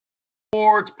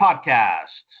Sports Podcast.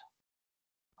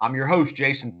 I'm your host,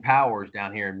 Jason Powers,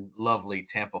 down here in lovely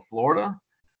Tampa, Florida.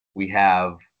 We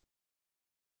have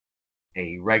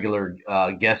a regular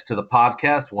guest to the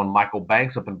podcast, one Michael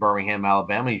Banks up in Birmingham,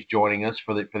 Alabama. He's joining us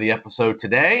for the episode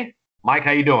today. Mike,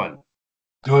 how you doing?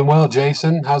 Doing well,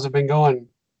 Jason. How's it been going?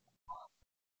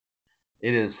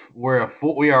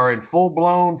 We are in full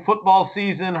blown football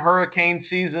season, hurricane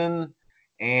season,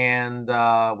 and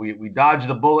we dodged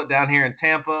a bullet down here in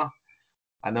Tampa.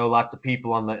 I know lots of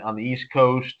people on the East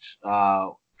Coast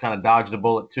kind of dodged a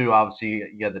bullet too. Obviously,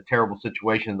 you had the terrible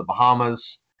situation in the Bahamas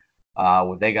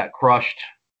where they got crushed.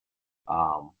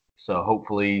 So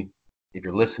hopefully, if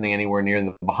you're listening anywhere near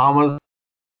the Bahamas,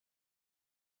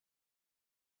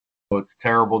 it's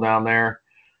terrible down there.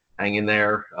 Hang in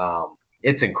there.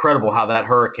 It's incredible how that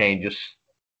hurricane just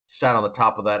sat on the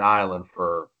top of that island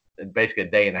for basically a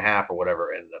day and a half or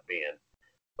whatever it ended up being.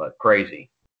 But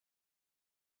crazy.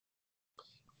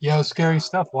 Yeah, it was scary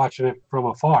stuff watching it from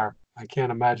afar. I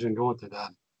can't imagine going through that.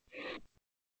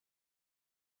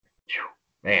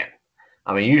 Man,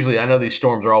 I mean, usually I know these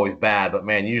storms are always bad, but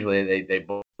man, usually they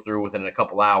blow through within a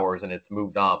couple hours and it's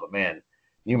moved on. But man, can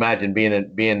you imagine being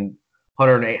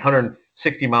 108,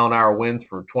 160 mile an hour winds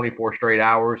for 24 straight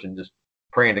hours and just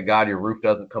praying to God your roof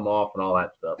doesn't come off and all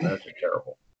that stuff? That's just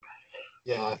terrible.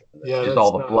 Yeah. Just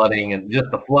all the flooding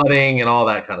and all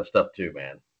that kind of stuff too,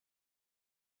 man.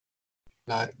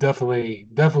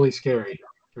 Definitely scary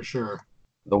for sure.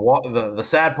 The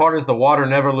sad part is the water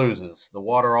never loses. The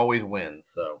water always wins.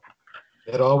 So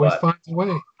it always finds a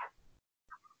way.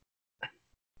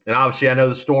 And obviously, I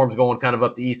know the storm's going kind of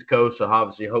up the East Coast. So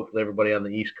obviously, hopefully, everybody on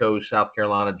the East Coast, South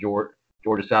Carolina, Georgia,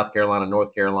 South Carolina,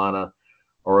 North Carolina,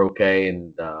 are okay,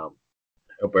 and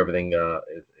hope everything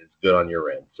is good on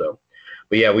your end. So,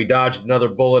 but yeah, we dodged another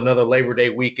bullet, another Labor Day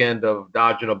weekend of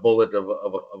dodging a bullet of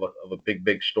a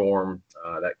big storm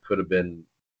that could have been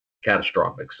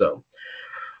catastrophic. So,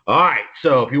 all right.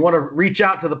 So if you want to reach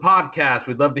out to the podcast,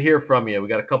 we'd love to hear from you. We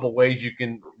got a couple ways you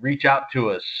can reach out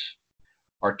to us.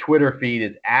 Our Twitter feed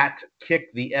is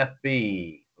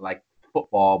 @KickTheFB, like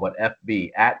football, but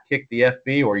FB,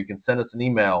 @KickTheFB, or you can send us an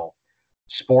email,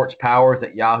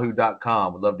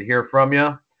 sportspowers@yahoo.com. We'd love to hear from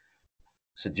you.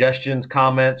 Suggestions,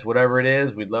 comments, whatever it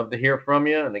is, we'd love to hear from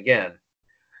you. And again,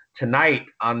 tonight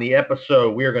on the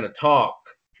episode, we are going to talk.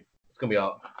 It's going to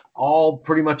be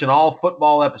pretty much an all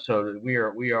football episode. We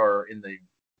are in the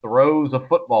throes of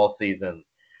football season.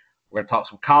 We're going to talk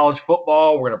some college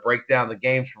football. We're going to break down the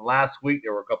games from last week.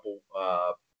 There were a couple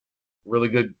really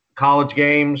good college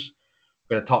games.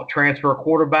 We're going to talk transfer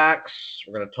quarterbacks.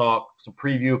 We're going to talk some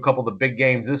preview a couple of the big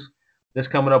games this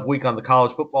coming up week on the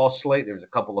college football slate. There's a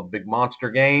couple of big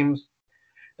monster games,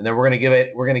 and then we're going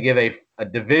to give a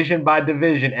division by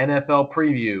division NFL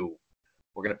preview.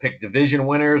 We're going to pick division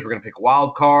winners. We're going to pick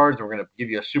wild cards. And we're going to give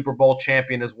you a Super Bowl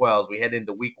champion as well as we head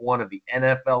into week 1 of the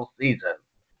NFL season.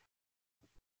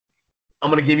 I'm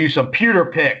going to give you some pewter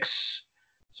picks.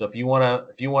 So if you want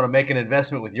to make an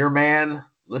investment with your man,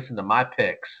 listen to my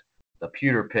picks. The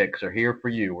pewter picks are here for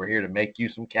you. We're here to make you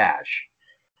some cash.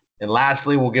 And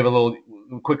lastly, we'll give a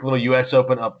quick little U.S.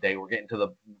 Open update. We're getting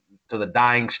to the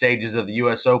dying stages of the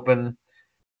U.S. Open,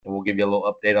 and we'll give you a little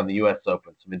update on the U.S.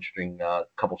 Open. Some interesting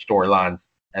couple storylines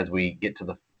as we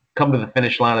come to the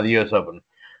finish line of the U.S. Open.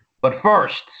 But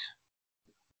first,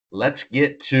 let's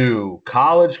get to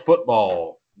college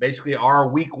football. Basically, our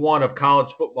week 1 of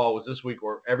college football was this week,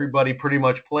 where everybody pretty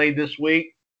much played this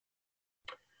week.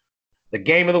 The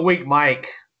game of the week, Mike,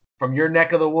 from your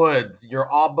neck of the woods,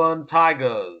 your Auburn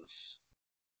Tigers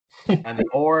and the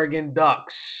Oregon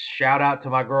Ducks. Shout out to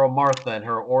my girl Martha and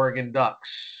her Oregon Ducks.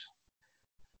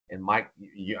 And Mike,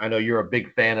 I know you're a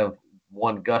big fan of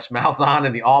one Gus Malzahn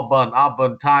and the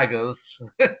Auburn Tigers.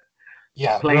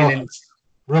 Yeah, playing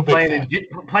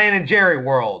in Jerry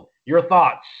World. Your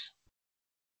thoughts?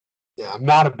 Yeah, I'm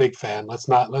not a big fan.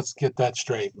 Let's get that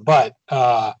straight. But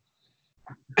I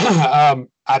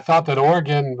thought that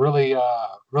Oregon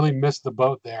really missed the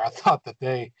boat there. I thought that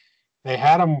they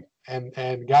had them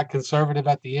and got conservative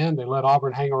at the end. They let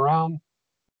Auburn hang around,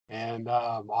 and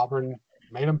Auburn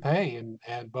made them pay.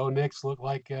 And Bo Nix looked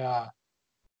like a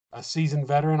seasoned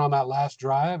veteran on that last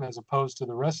drive, as opposed to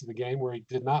the rest of the game where he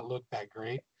did not look that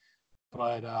great.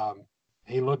 But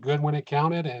he looked good when it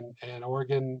counted, and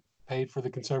Oregon paid for the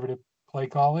conservative play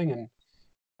calling. And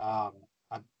I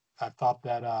thought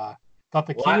that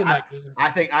the key in that game. I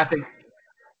think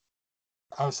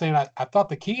I was saying I thought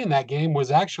the key in that game was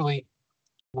actually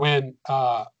when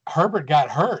Herbert got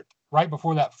hurt right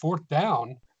before that 4th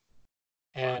down,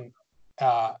 and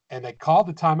they called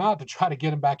the timeout to try to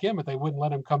get him back in, but they wouldn't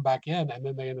let him come back in, and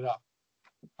then they ended up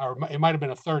or it might have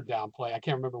been a third down play. I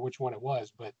can't remember which one it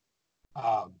was, but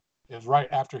it was right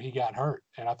after he got hurt.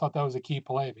 And I thought that was a key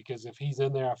play because if he's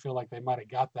in there, I feel like they might have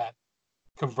got that,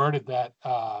 converted that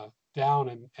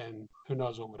down, and who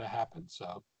knows what would have happened.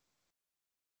 So.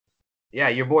 Yeah,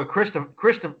 your boy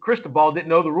Cristobal didn't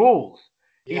know the rules.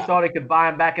 He Yeah. thought he could buy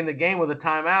him back in the game with a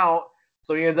timeout,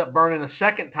 so he ends up burning a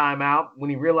second timeout when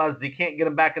he realizes he can't get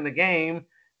him back in the game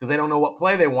because they don't know what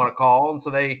play they want to call, and so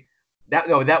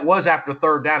that was after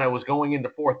third down. It was going into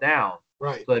fourth down.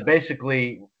 Right. So they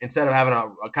basically, instead of having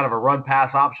a kind of a run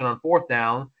pass option on fourth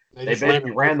down, they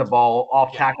basically ran the ball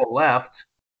off tackle left.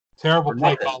 Terrible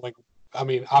play calling. I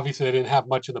mean, obviously they didn't have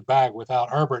much in the bag without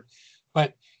Herbert,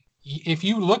 but if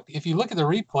you look at the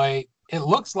replay, it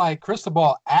looks like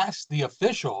Cristobal asked the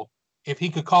official if he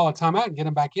could call a timeout and get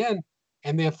him back in,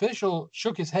 and the official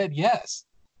shook his head yes.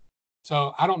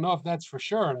 So I don't know if that's for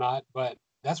sure or not, but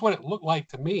that's what it looked like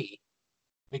to me,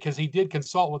 because he did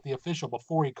consult with the official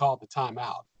before he called the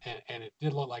timeout, and it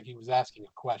did look like he was asking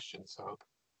a question. So,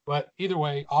 but either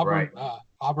way, Auburn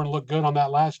looked good on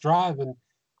that last drive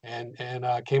and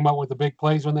came up with the big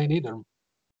plays when they needed them.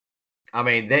 I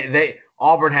mean,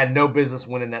 Auburn had no business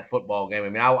winning that football game. I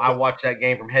mean, I watched that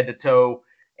game from head to toe,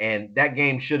 and that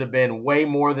game should have been way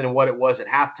more than what it was at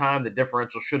halftime. The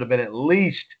differential should have been at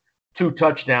least 2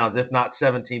 touchdowns, if not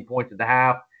 17 points at the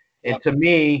half. And to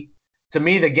me,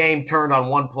 the game turned on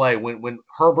one play when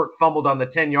Herbert fumbled on the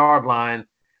 10-yard line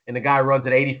and the guy runs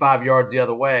it 85 yards the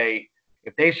other way.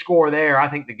 If they score there, I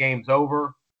think the game's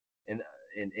over.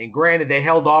 And granted, they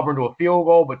held Auburn to a field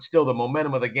goal, but still the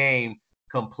momentum of the game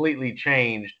completely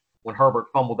changed when Herbert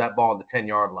fumbled that ball on the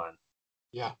 10-yard line.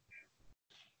 Yeah,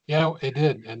 it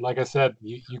did. And like I said,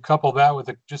 you couple that with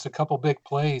just a couple big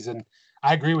plays, and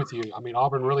I agree with you. I mean,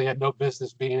 Auburn really had no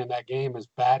business being in that game as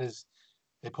bad as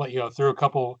they play. Through a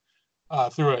couple,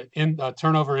 through a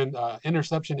turnover in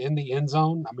interception in the end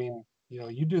zone. I mean,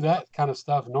 you do that kind of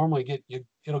stuff, normally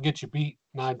it'll get you beat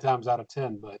 9 times out of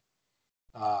 10. But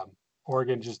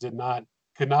Oregon just could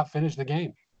not finish the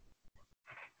game.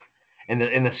 And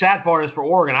the sad part is for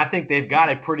Oregon, I think they've got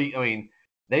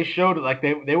they showed it like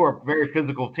they were a very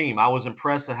physical team. I was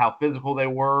impressed at how physical they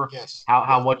were,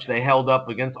 how much they held up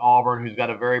against Auburn, who's got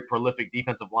a very prolific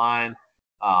defensive line.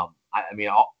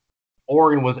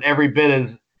 Oregon was every bit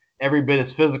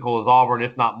as physical as Auburn,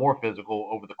 if not more physical,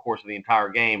 over the course of the entire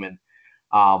game. And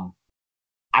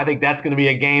I think that's going to be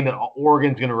a game that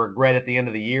Oregon's going to regret at the end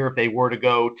of the year if they were to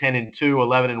go 10-2,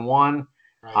 11-1.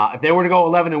 Right. If they were to go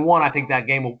 11-1, I think that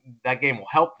game will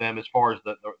help them as far as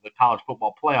the college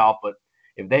football playoff. But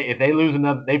if they lose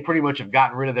another, they pretty much have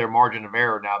gotten rid of their margin of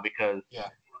error now because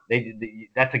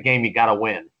that's a game you got to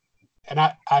win. And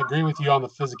I agree with you on the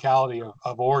physicality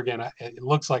of Oregon. It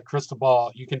looks like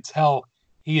Cristobal, you can tell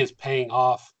he is paying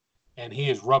off and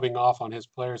he is rubbing off on his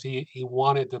players. He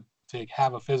wanted to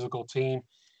have a physical team,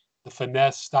 the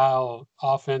finesse style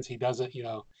offense. He doesn't,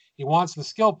 he wants the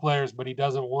skill players, but he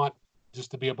doesn't want just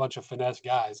to be a bunch of finesse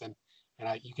guys. And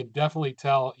you can definitely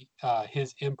tell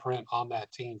his imprint on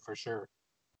that team for sure.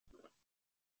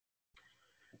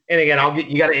 And again,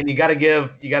 you got to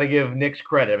give Nix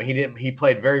credit. I mean, he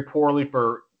played very poorly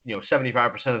for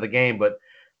 75% of the game, but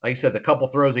like you said, the couple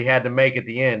throws he had to make at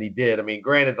the end, he did. I mean,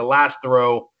 granted, the last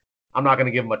throw, I'm not going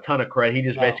to give him a ton of credit. He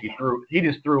just basically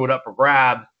threw it up for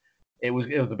grabs. It was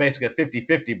basically a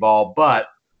 50-50 ball, but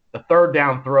the third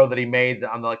down throw that he made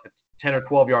on the 10 or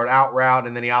 12 yard out route,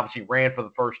 and then he obviously ran for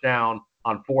the first down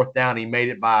on fourth down. He made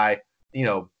it by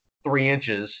 3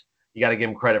 inches. You got to give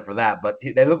him credit for that. But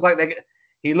he looks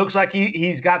like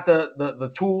he's got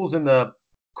the tools and the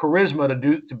charisma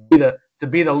to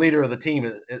be the leader of the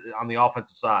team on the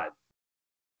offensive side.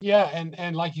 Yeah,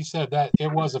 and like you said, that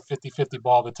it was a 50-50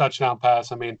 ball, the touchdown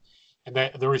pass. I mean, and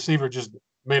the receiver just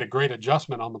made a great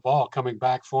adjustment on the ball, coming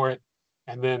back for it,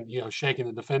 and then shaking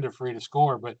the defender free to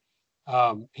score. But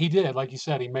he did, like you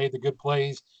said, he made the good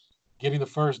plays, getting the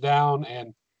first down,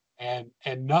 and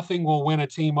nothing will win a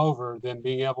team over than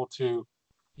being able to,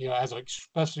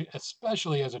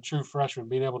 especially as a true freshman,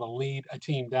 being able to lead a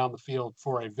team down the field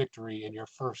for a victory in your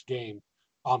first game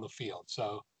on the field.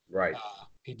 So right,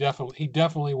 he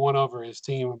definitely won over his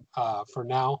team for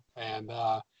now, and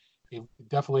he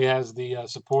definitely has the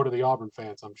support of the Auburn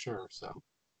fans, I'm sure. So.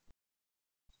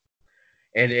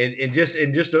 And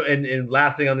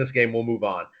last thing on this game, we'll move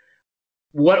on.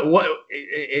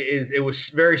 It was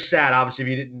very sad.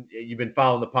 Obviously, if you've been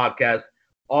following the podcast,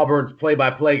 Auburn's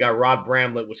play-by-play guy Rod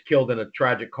Bramlett was killed in a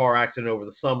tragic car accident over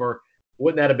the summer.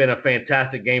 Wouldn't that have been a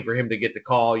fantastic game for him to get the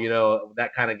call?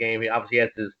 That kind of game. He obviously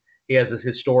has his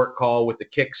historic call with the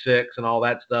kick six and all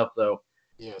that stuff. So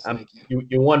Yes, thank you.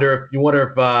 You wonder if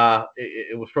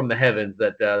it was from the heavens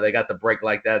that they got the break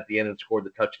like that at the end and scored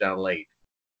the touchdown late.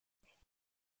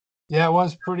 Yeah, it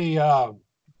was pretty.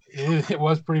 It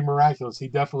was pretty miraculous. He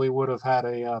definitely would have had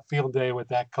a field day with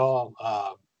that call,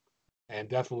 and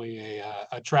definitely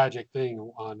a tragic thing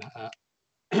on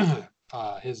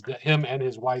him and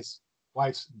his wife's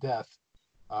death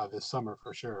this summer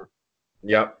for sure.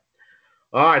 Yep.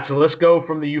 All right, so let's go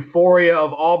from the euphoria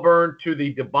of Auburn to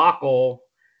the debacle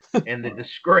and the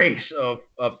disgrace of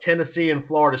Tennessee and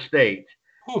Florida State.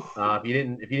 If you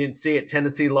didn't see it,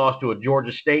 Tennessee lost to a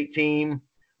Georgia State team,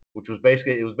 which was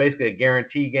basically a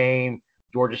guarantee game.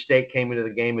 Georgia State came into the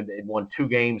game and they won 2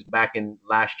 games back in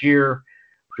last year.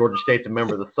 Georgia State's a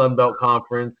member of the Sun Belt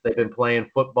Conference. They've been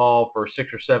playing football for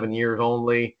 6 or 7 years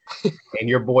only. And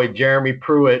your boy Jeremy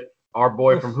Pruitt, our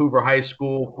boy from Hoover High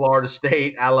School, Florida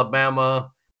State,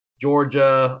 Alabama,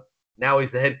 Georgia, now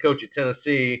he's the head coach at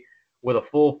Tennessee with a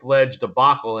full-fledged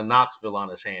debacle in Knoxville on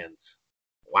his hands.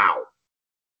 Wow.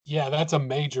 Yeah, that's a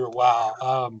major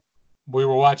wow. We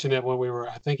were watching it when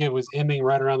I think it was ending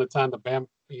right around the time the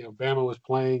Bama was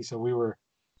playing, so we were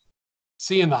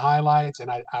seeing the highlights, and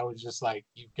I was just like,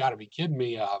 "You've got to be kidding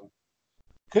me!"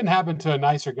 Couldn't happen to a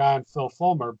nicer guy than Phil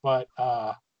Fulmer, but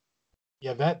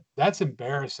yeah, that's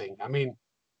embarrassing. I mean,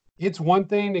 it's one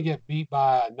thing to get beat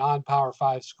by a non-Power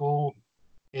 5 school.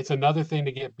 It's another thing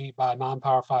to get beat by a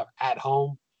non-Power 5 at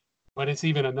home, but it's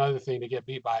even another thing to get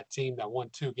beat by a team that won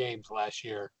 2 games last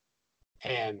year,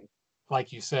 and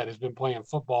like you said, has been playing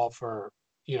football for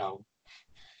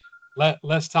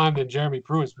less time than Jeremy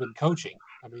Pruitt's been coaching.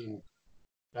 I mean,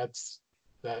 that's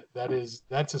a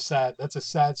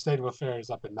sad state of affairs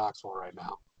up in Knoxville right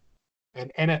now,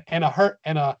 and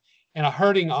a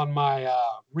hurting on my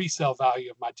resale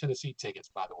value of my Tennessee tickets,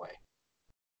 by the way.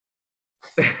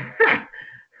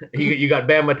 You got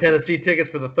Bama Tennessee tickets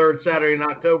for the 3rd Saturday in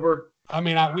October? I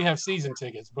mean, we have season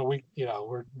tickets, but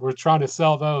we're trying to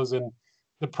sell those, and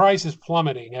the price is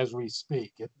plummeting as we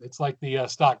speak. It's like the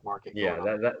stock market. Yeah,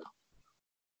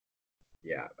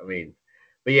 yeah, I mean,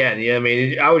 but yeah, I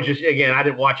mean, I was just, again, I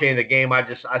didn't watch any of the game. I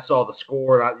saw the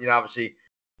score. Obviously,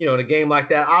 in a game like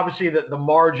that, obviously the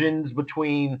margins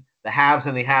between the haves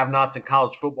and the have-nots in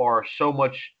college football are so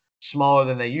much smaller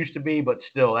than they used to be. But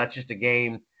still, that's just a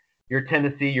game. You're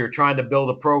Tennessee. You're trying to build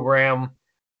a program.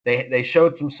 They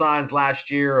showed some signs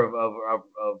last year of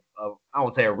I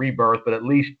won't say a rebirth, but at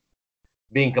least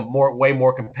being way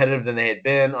more competitive than they had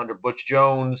been under Butch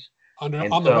Jones. On the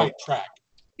right track.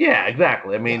 Yeah,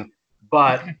 exactly. I mean,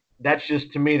 but that's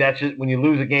just, to me, that's just, when you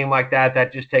lose a game like that,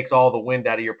 that just takes all the wind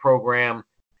out of your program.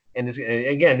 And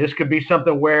again, this could be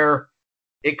something where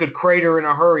it could crater in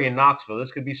a hurry in Knoxville.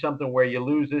 This could be something where you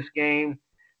lose this game.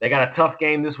 They got a tough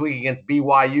game this week against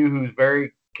BYU, who's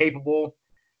very capable.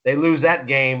 They lose that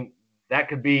game, that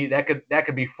could be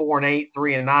 4-8,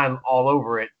 3-9 all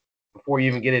over it before you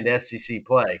even get into SEC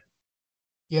play.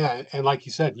 Yeah, and like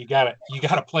you said, you gotta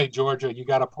play Georgia, you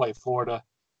gotta play Florida,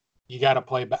 you gotta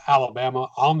play Alabama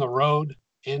on the road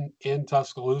in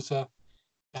Tuscaloosa.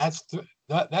 That's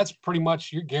pretty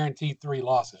much, you're guaranteed 3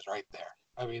 losses right there.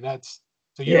 I mean,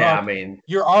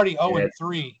 you're already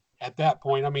 0-3 at that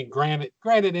point. I mean, granted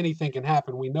anything can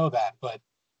happen, we know that, but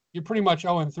you're pretty much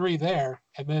 0-3 there,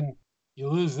 and then you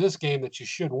lose this game that you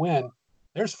should win.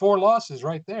 There's 4 losses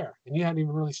right there, and you hadn't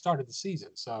even really started the season.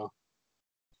 So,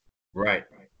 right.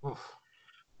 Oof.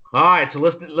 All right, so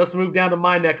let's move down to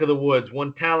my neck of the woods.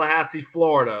 One Tallahassee,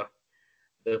 Florida.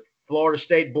 The Florida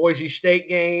State Boise State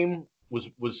game was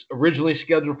originally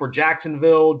scheduled for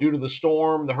Jacksonville due to the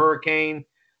storm, the hurricane.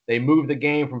 They moved the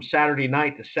game from Saturday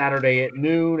night to Saturday at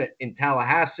noon in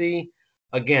Tallahassee.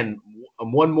 Again,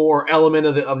 one more element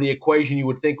of the equation you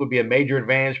would think would be a major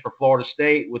advantage for Florida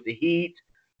State with the heat.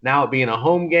 Now it being a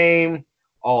home game,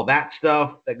 all that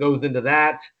stuff that goes into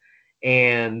that.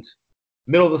 And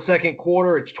middle of the second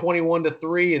quarter, it's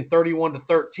 21-3 and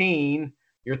 31-13.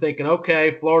 You're thinking,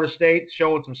 okay, Florida State's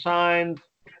showing some signs.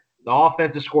 The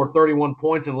offense has scored 31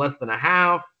 points in less than a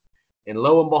half. And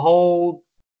lo and behold,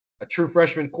 a true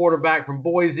freshman quarterback from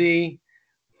Boise,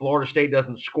 Florida State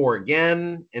doesn't score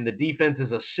again, and the defense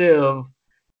is a sieve.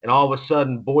 And all of a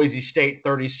sudden, Boise State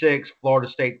 36, Florida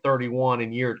State 31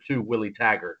 in year 2, Willie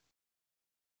Taggart.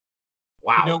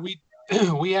 Wow.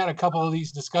 We had a couple of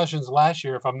these discussions last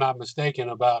year, if I'm not mistaken,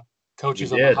 about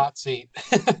coaches on the hot seat.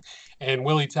 And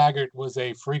Willie Taggart was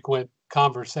a frequent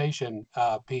conversation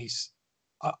piece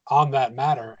on that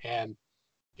matter. And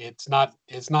it's not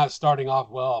starting off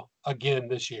well again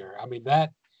this year. I mean,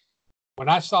 when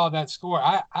I saw that score,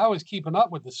 I was keeping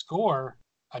up with the score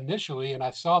initially, and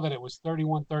I saw that it was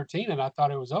 31-13, and I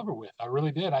thought it was over with. I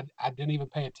really did. I didn't even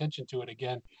pay attention to it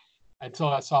again until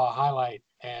I saw a highlight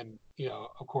and,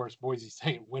 of course, Boise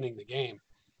State winning the game.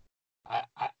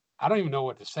 I don't even know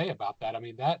what to say about that. I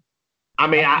mean, I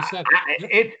mean, like you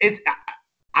said,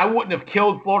 I wouldn't have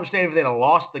killed Florida State if they'd have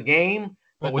lost the game.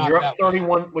 But but when not you're up that way.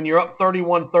 31, when you're up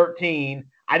 31-13,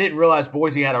 I didn't realize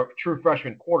Boise had a true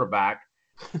freshman quarterback.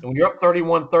 And when you're up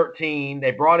 31-13,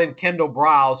 they brought in Kendall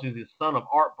Briles, who's the son of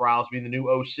Art Briles, being the new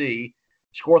OC,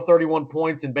 score 31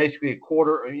 points in basically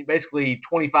basically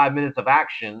 25 minutes of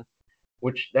action,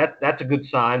 which that's a good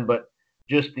sign. But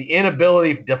just the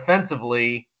inability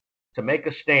defensively to make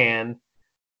a stand,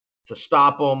 to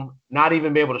stop them, not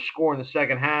even be able to score in the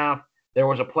second half. There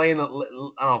was a play in the, I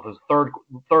don't know if it was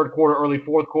third quarter, early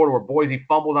fourth quarter, where Boise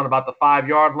fumbled on about the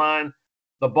 5-yard line.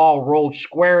 The ball rolled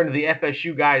square into the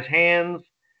FSU guy's hands.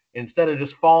 Instead of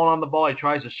just falling on the ball, he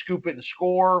tries to scoop it and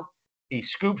score. He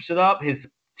scoops it up. His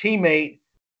teammate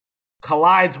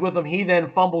collides with him. He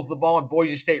then fumbles the ball, and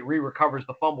Boise State recovers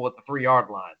the fumble at the 3-yard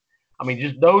line. I mean,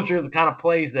 just those are the kind of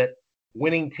plays that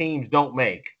winning teams don't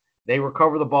make. They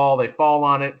recover the ball, they fall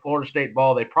on it. Florida State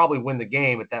ball, they probably win the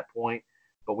game at that point.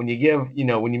 But when you give,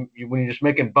 when you're just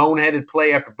making boneheaded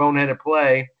play after boneheaded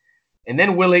play, and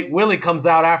then Willie comes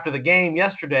out after the game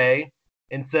yesterday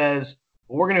and says,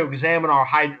 well, we're going to examine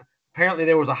apparently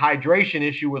there was a hydration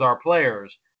issue with our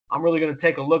players. I'm really going to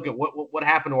take a look at what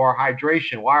happened to our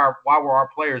hydration. Why were our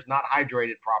players not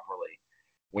hydrated properly?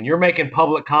 When you're making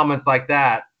public comments like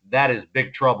that, that is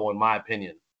big trouble, in my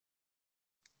opinion.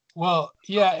 Well,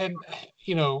 yeah, and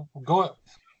going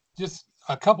just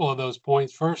a couple of those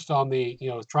points. First, on the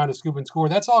trying to scoop and score.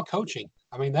 That's all coaching.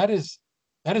 I mean, that is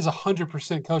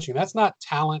 100% coaching. That's not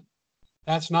talent.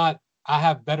 That's not I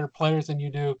have better players than you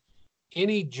do.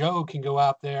 Any Joe can go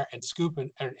out there and scoop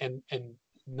and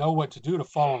know what to do to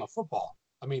fall on a football.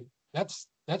 I mean, that's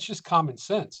just common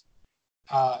sense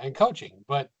and coaching.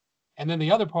 And then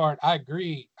the other part, I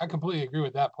agree. I completely agree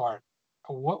with that part.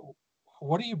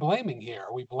 What are you blaming here?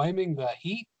 Are we blaming the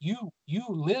heat? You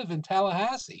live in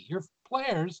Tallahassee. Your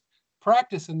players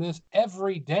practice in this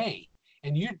every day,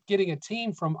 and you're getting a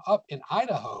team from up in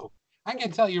Idaho. I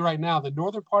can tell you right now, the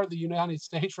northern part of the United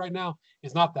States right now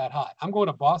is not that hot. I'm going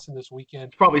to Boston this weekend.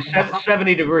 It's probably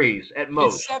 70 degrees at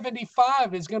most.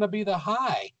 75 is going to be the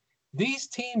high. These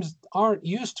teams aren't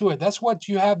used to it. That's what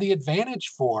you have the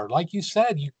advantage for. Like you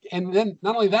said, and then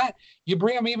not only that, you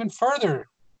bring them even further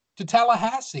to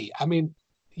Tallahassee. I mean,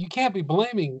 you can't be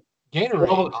blaming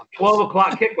Gatorade. 12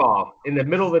 o'clock kickoff in the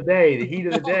middle of the day, the heat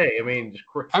of the day. I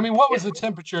mean, what was the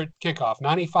temperature at kickoff?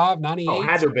 95, 98? Oh,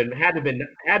 had to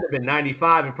have been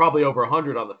 95 and probably over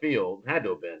 100 on the field. Had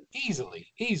to have been easily.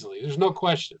 There's no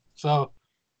question. So,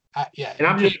 yeah. And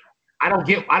I don't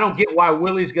get why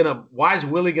why is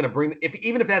Willie gonna bring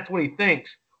even if that's what he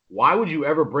thinks. Why would you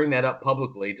ever bring that up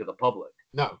publicly to the public?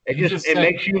 No, it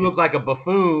makes you look like a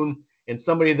buffoon and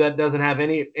somebody that doesn't have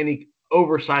any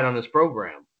oversight on his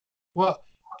program. Well,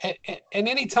 and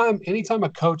anytime a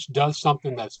coach does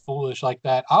something that's foolish like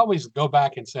that, I always go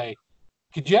back and say,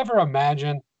 could you ever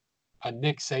imagine a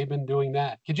Nick Saban doing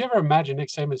that? Could you ever imagine Nick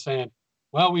Saban saying,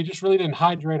 well, we just really didn't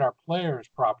hydrate our players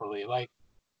properly? Like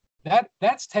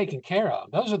that's taken care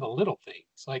of. Those are the little things.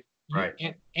 Like, right.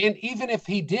 And even if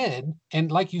he did,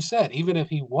 and like you said, even if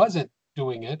he wasn't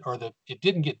doing it or it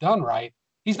didn't get done right,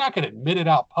 he's not going to admit it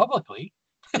out publicly.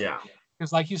 Yeah.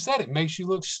 Because like you said, it makes you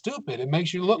look stupid. It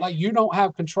makes you look like you don't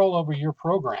have control over your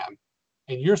program,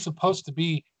 and you're supposed to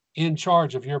be in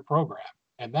charge of your program.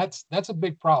 And that's a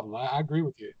big problem. I agree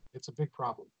with you. It's a big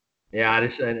problem. Yeah,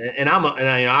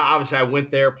 obviously I went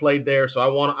there, played there, so I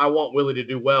want Willie to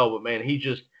do well. But man, he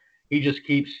just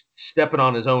keeps stepping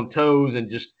on his own toes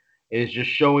and is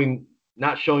just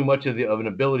not showing much of an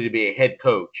ability to be a head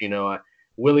coach.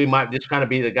 Willie might just kind of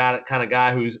be the kind of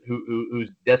guy who's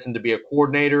destined to be a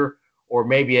coordinator or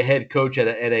maybe a head coach at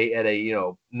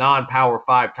a non-Power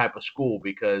 5 type of school,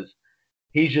 because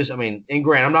he's just, I mean, and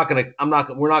Grant,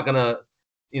 we're not gonna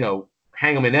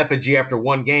hang him in effigy after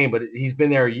one game, but he's been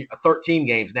there 13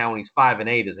 games now and he's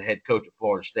 5-8 as a head coach at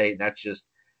Florida State, and that's just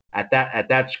at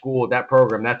that school, at that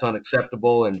program, that's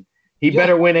unacceptable. And he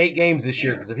better win 8 games this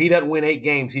year, because if he doesn't win 8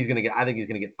 games, I think he's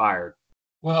gonna get fired.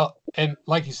 Well, and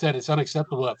like you said, it's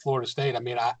unacceptable at Florida State. I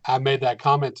mean, I made that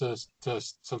comment to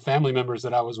some family members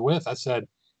that I was with. I said,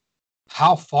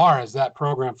 how far has that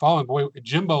program fallen? Boy,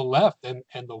 Jimbo left and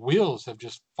the wheels have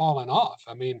just fallen off.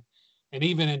 I mean, and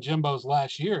even in Jimbo's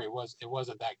last year, it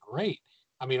wasn't that great.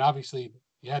 I mean, obviously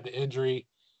you had the injury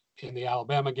in the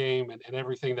Alabama game and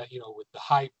everything that, with the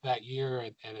hype that year,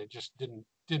 and it just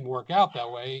didn't work out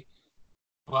that way.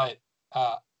 But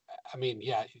I mean,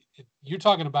 yeah, you're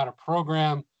talking about a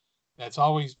program that's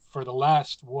always, for the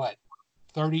last,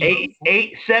 30.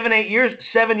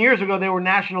 7 years ago, they were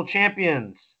national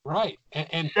champions. Right.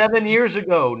 And 7 years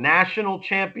ago, national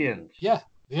champions. Yeah.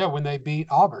 Yeah. When they beat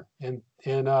Auburn in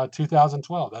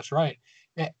 2012. That's right.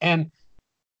 And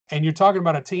you're talking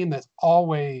about a team that's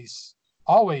always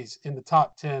in the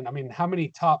top 10. I mean, how many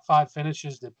top 5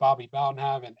 finishes did Bobby Bowden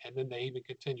have? And then they even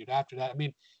continued after that. I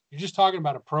mean, you're just talking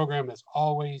about a program that's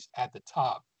always at the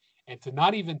top. And to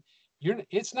not even,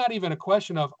 it's not even a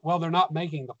question of, well, they're not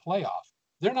making the playoff.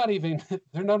 They're not even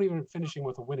finishing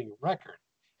with a winning record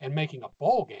and making a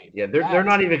bowl game. Yeah, they're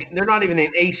not even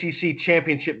in ACC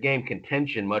championship game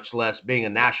contention, much less being a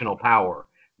national power.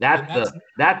 That's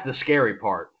the scary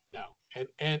part. No,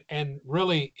 and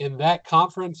really in that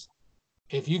conference,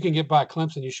 if you can get by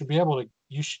Clemson, you should be able to.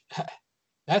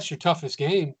 That's your toughest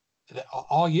game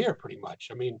all year, pretty much.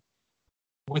 I mean,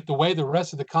 with the way the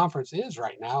rest of the conference is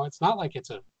right now, it's not like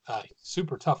it's a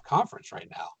super tough conference right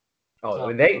now. Oh, so,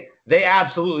 I mean, they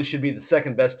absolutely should be the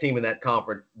second best team in that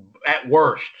conference at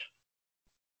worst.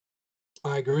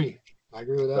 I agree with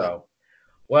that. So,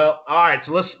 well, all right.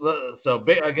 So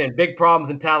big problems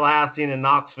in Tallahassee and in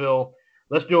Knoxville.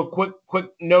 Let's do a quick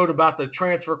note about the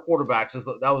transfer quarterbacks.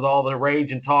 That was all the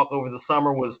rage and talk over the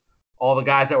summer, was all the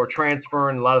guys that were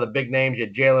transferring. A lot of the big names. You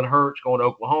had Jalen Hurts going to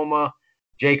Oklahoma,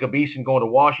 Jacob Eason going to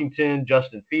Washington,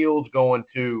 Justin Fields going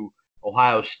to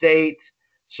Ohio State.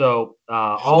 So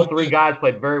all three guys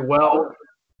played very well.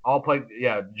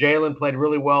 Jalen played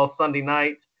really well Sunday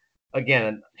night.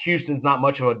 Again, Houston's not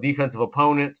much of a defensive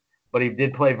opponent, but he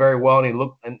did play very well, and he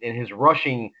looked in his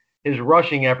rushing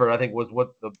effort, I think, was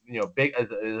what the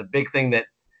is a big thing that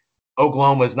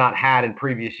Oklahoma has not had in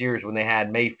previous years when they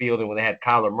had Mayfield and when they had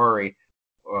Kyler Murray.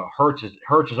 Hurts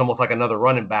is almost like another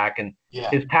running back, and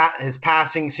his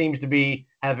passing seems to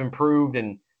have improved,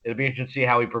 and it'll be interesting to see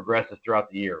how he progresses throughout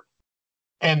the year.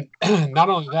 And not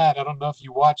only that, I don't know if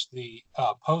you watched the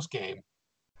post game,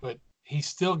 but he's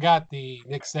still got the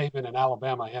Nick Saban and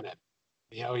Alabama in it.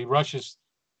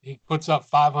 He puts up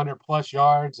 500 plus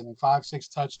yards and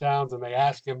 5-6 touchdowns, and they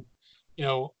ask him,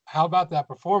 how about that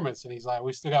performance? And he's like,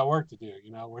 we still got work to do.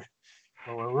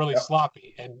 We're really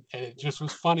sloppy. And it just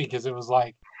was funny because it was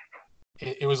like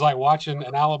watching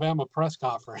an Alabama press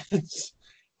conference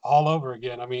all over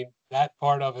again. I mean, that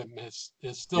part of him is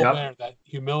still there, that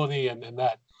humility and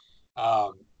that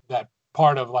that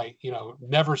part of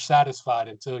never satisfied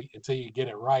until you get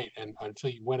it right and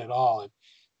until you win it all.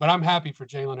 But I'm happy for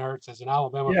Jalen Hurts as an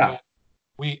Alabama fan.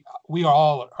 We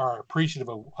all are appreciative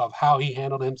of how he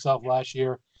handled himself last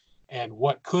year, and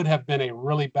what could have been a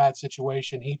really bad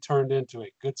situation, he turned into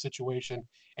a good situation,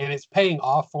 and it's paying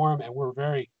off for him, and we're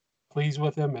very pleased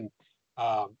with him. And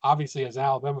obviously, as an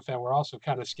Alabama fan, we're also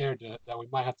kind of scared that we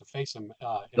might have to face him.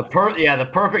 The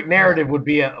perfect narrative would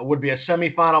be a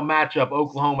semifinal matchup,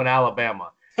 Oklahoma and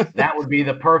Alabama. That would be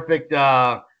the perfect.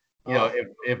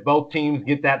 If both teams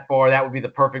get that far, that would be the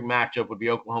perfect matchup. Would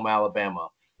be Oklahoma, Alabama.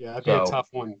 Yeah, that'd be a tough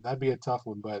one. That'd be a tough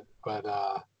one, but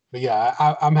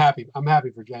yeah, I'm happy. I'm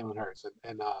happy for Jalen Hurts,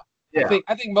 and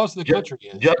I think most of the country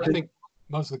is. I think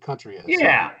most of the country is.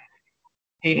 Yeah, so.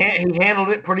 He handled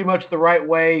it pretty much the right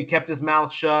way. He kept his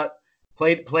mouth shut.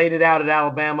 Played it out at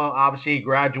Alabama. Obviously, he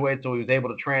graduated, so he was able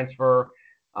to transfer.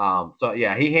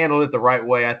 He handled it the right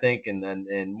way, I think,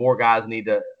 and more guys need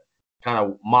to kind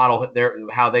of model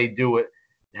how they do it.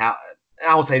 I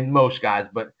won't say most guys,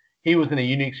 but he was in a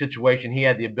unique situation. He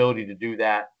had the ability to do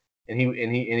that, and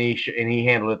he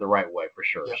handled it the right way for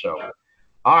sure. Yeah. So,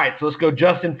 all right, so let's go.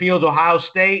 Justin Fields, Ohio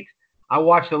State. I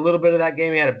watched a little bit of that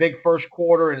game. He had a big first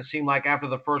quarter, and it seemed like after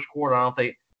the first quarter, I don't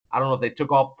know if they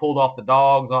pulled off the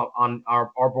dogs on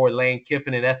our boy Lane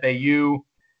Kiffin at FAU,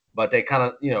 but they kind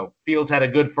of, Fields had a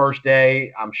good first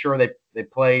day. I'm sure they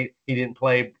played. He didn't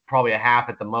play probably a half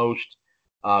at the most.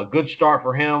 Good start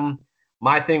for him.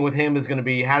 My thing with him is going to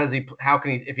be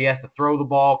if he has to throw the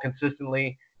ball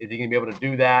consistently, is he going to be able to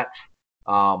do that?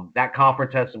 That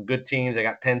conference has some good teams. They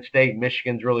got Penn State,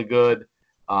 Michigan's really good.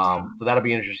 So that'll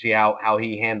be interesting to see how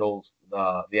he handles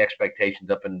the expectations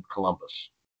up in Columbus.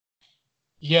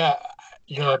 Yeah,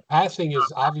 the passing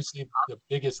is obviously the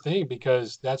biggest thing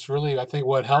because that's really, I think,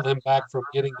 what held him back from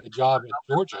getting the job in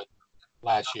Georgia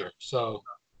last year. So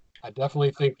I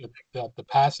definitely think that the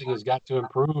passing has got to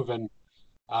improve, and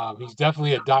he's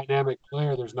definitely a dynamic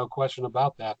player. There's no question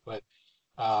about that. But,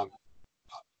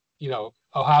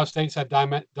 Ohio State's had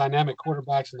dynamic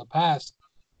quarterbacks in the past,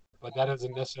 but that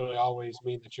doesn't necessarily always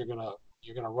mean that you're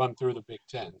gonna run through the Big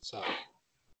Ten. So.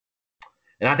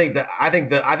 And I think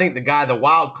the guy, the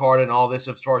wild card in all this,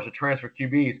 as far as the transfer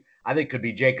QBs, I think could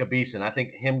be Jacob Eason. I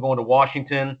think him going to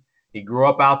Washington. He grew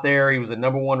up out there. He was the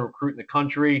 #1 recruit in the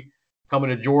country. Coming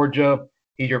to Georgia,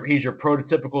 He's your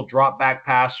prototypical drop back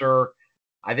passer.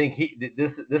 I think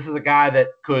this is a guy that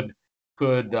could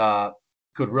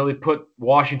really put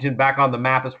Washington back on the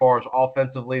map as far as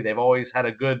offensively. They've always had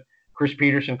a good Chris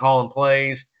Peterson calling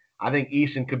plays. I think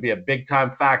Eason could be a big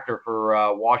time factor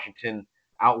for Washington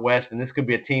out west, and this could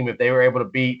be a team if they were able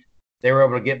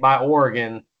to get by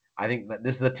Oregon. I think that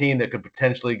this is a team that could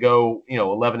potentially go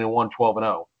 11-1,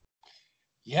 12-0.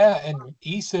 Yeah, and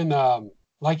Eason,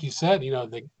 like you said,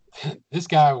 this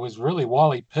guy was really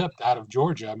Wally pipped out of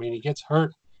Georgia. I mean, he gets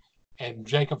hurt, and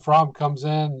Jacob Fromm comes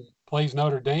in, plays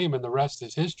Notre Dame, and the rest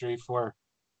is history for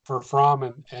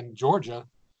Fromm and Georgia.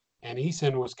 And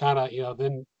Eason was kind of,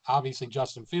 then obviously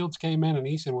Justin Fields came in, and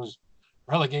Eason was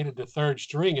relegated to third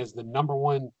string as the number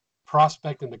one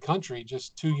prospect in the country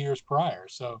just 2 years prior.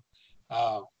 So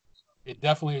it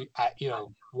definitely,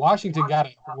 Washington got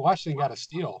a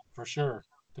steal for sure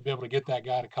to be able to get that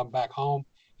guy to come back home.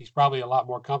 He's probably a lot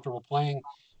more comfortable playing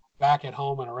back at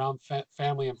home and around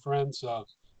family and friends. So,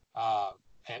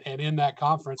 and in that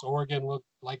conference, Oregon looked,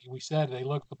 like we said, they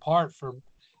looked the part for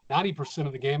 90%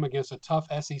 of the game against a tough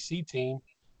SEC team.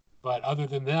 But other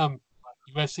than them,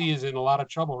 USC is in a lot of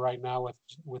trouble right now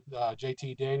with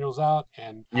JT Daniels out,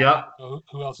 and I don't know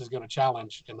who else is going to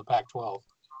challenge in the Pac-12.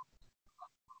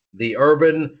 The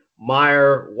Urban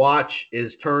Meyer watch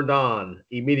is turned on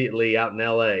immediately out in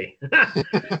LA.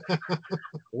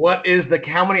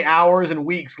 How many hours and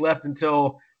weeks left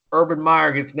until Urban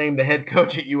Meyer gets named the head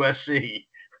coach at USC?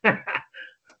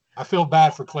 I feel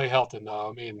bad for Clay Helton, though.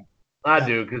 I mean, I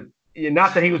do, because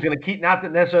not that he was going to not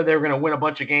that necessarily they were going to win a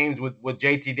bunch of games with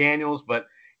JT Daniels, but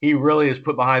he really is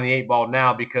put behind the 8 ball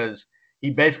now because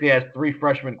he basically has 3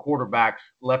 freshman quarterbacks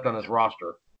left on his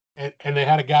roster. And they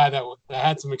had a guy that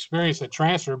had some experience at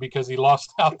transfer because he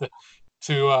lost out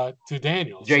to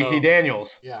Daniels. JT Daniels.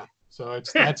 Yeah. So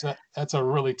that's a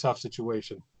really tough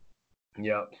situation.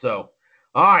 Yeah. So,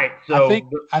 all right. So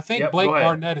I think Blake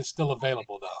Barnett is still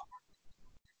available though.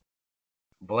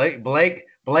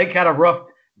 Blake had a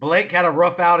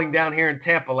rough outing down here in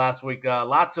Tampa last week. There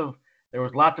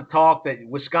was lots of talk that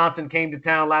Wisconsin came to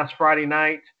town last Friday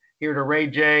night here to Ray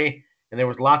J. And there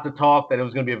was lots of talk that it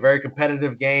was going to be a very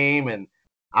competitive game. And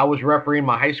I was refereeing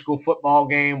my high school football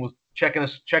game, was checking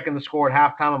the score at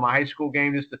halftime of my high school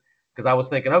game because I was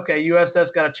thinking, okay,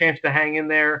 USF's got a chance to hang in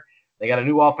there. They got a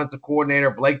new offensive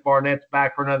coordinator. Blake Barnett's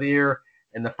back for another year.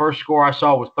 And the first score I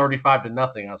saw was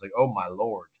 35-0. I was like, oh, my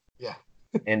Lord. Yeah.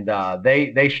 And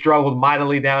they struggled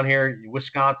mightily down here.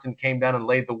 Wisconsin came down and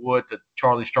laid the wood to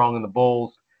Charlie Strong and the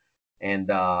Bulls.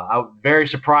 And a very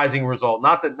surprising result.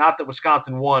 Not that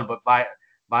Wisconsin won, but by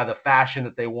the fashion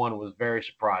that they won was very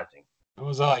surprising. It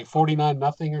was like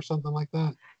 49-0 or something like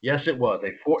that. Yes, it was.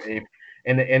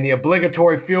 And the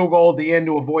obligatory field goal at the end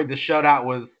to avoid the shutout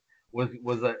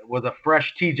was a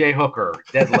fresh T.J. Hooker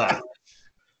dead left.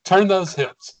 Turn those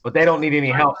hips. But they don't need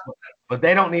any help.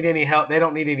 They don't need any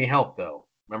help though.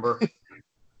 Remember.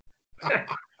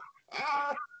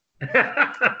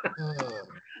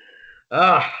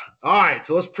 All right,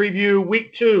 so let's preview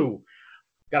week 2.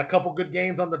 Got a couple good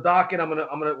games on the docket.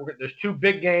 There's 2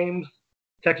 big games,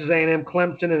 Texas A&M,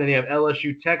 Clemson, and then you have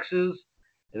LSU, Texas,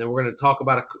 and then we're going to talk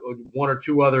about 1 or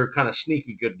 2 other kind of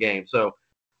sneaky good games. So,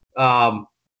 A&M,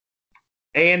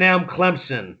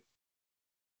 Clemson.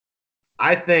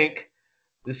 I think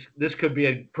this could be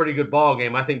a pretty good ball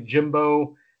game. I think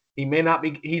Jimbo, he may not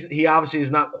be. He obviously is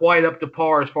not quite up to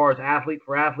par as far as athlete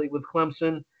for athlete with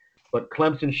Clemson. But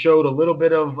Clemson showed a little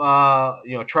bit of,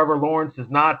 Trevor Lawrence is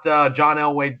not John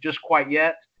Elway just quite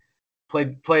yet.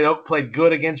 Played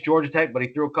good against Georgia Tech, but he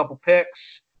threw a couple picks.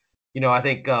 I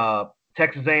think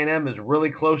Texas A&M is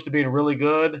really close to being really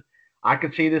good. I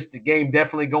could see the game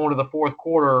definitely going to the fourth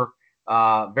quarter,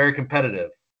 very competitive.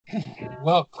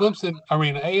 Well,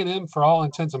 A&M, for all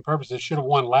intents and purposes, should have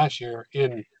won last year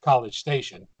in College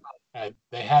Station.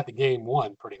 They had the game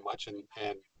won pretty much, and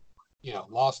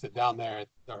lost it down there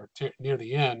near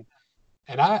the end.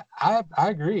 And I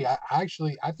agree. I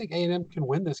think A&M can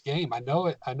win this game. I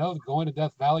know going to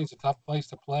Death Valley is a tough place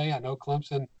to play. I know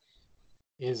Clemson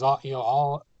is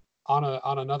all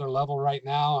on another level right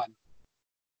now,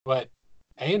 but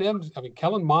A&M.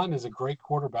 Kellen Mond is a great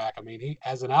quarterback. He,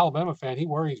 as an Alabama fan, he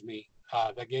worries me.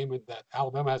 That game that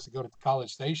Alabama has to go to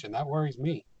College Station, that worries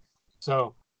me.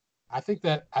 So I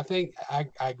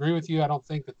agree with you. I don't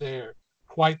think that they're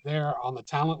quite there on the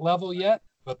talent level yet,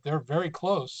 but they're very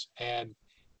close and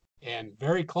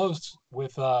very close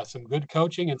with some good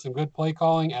coaching and some good play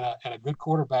calling, and a good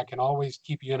quarterback can always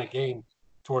keep you in a game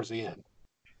towards the end.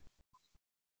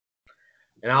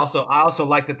 And I also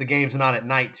like that the game's not at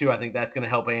night too. I think that's going to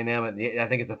help A&M. I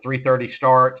think it's a 3:30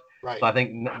 start. Right. So I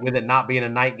think with it not being a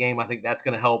night game, I think that's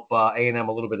going to help A&M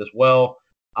a little bit as well.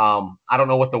 I don't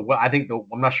know what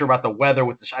I'm not sure about the weather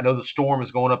with this. I know the storm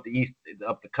is going up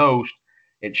the coast.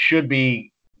 It should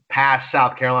be past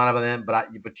South Carolina by then, but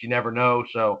you never know.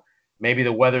 So maybe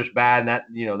the weather's bad and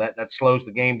that slows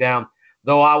the game down.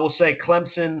 Though I will say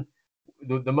Clemson,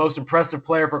 the most impressive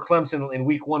player for Clemson in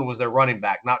week 1 was their running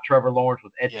back, not Trevor Lawrence,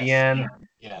 with Etienne.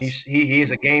 Yes. He is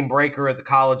a game breaker at the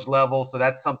college level, so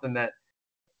that's something that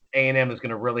A&M is going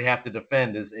to really have to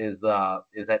defend is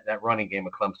that running game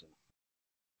of Clemson.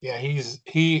 Yeah, he's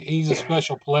a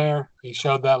special player. He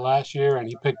showed that last year, and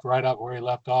he picked right up where he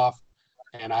left off.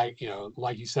 And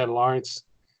like you said, Lawrence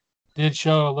did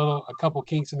show a couple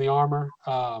kinks in the armor,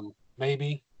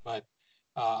 maybe, but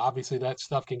obviously that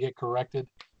stuff can get corrected.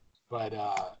 But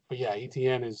yeah,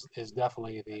 Etienne is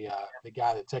definitely the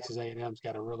guy that Texas A&M's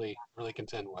got to really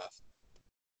contend with.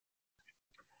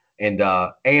 And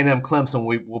A&M Clemson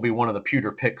will be one of the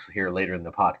pewter picks here later in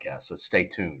the podcast, so stay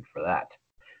tuned for that.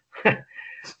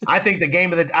 I think the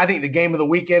game of the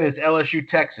weekend is LSU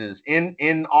Texas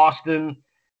in Austin.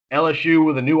 LSU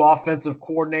with a new offensive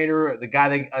coordinator, a guy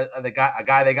they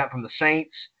got from the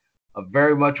Saints, a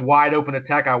very much wide open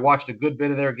attack. I watched a good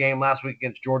bit of their game last week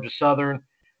against Georgia Southern.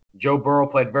 Joe Burrow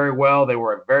played very well. They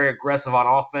were very aggressive on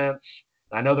offense.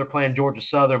 I know they're playing Georgia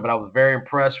Southern, but I was very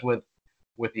impressed with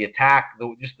the attack,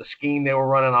 just the scheme they were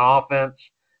running on offense.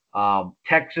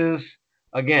 Texas,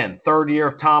 again, third year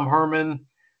of Tom Herman.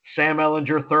 Sam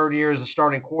Ehlinger, third year as a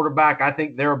starting quarterback. I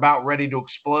think they're about ready to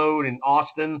explode in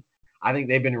Austin. I think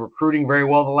they've been recruiting very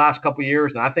well the last couple of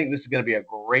years, and I think this is going to be a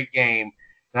great game.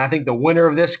 And I think the winner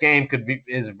of this game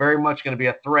is very much going to be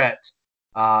a threat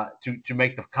to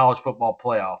make the college football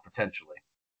playoff potentially.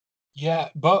 Yeah,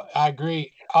 but I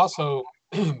agree. Also,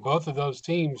 both of those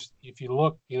teams, if you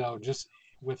look, just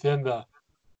within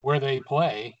where they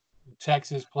play,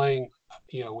 Texas playing,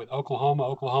 with Oklahoma.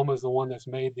 Oklahoma is the one that's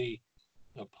made the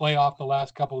playoff the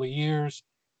last couple of years.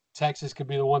 Texas could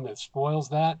be the one that spoils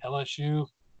that. LSU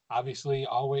obviously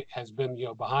always has been,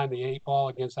 behind the 8 ball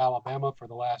against Alabama for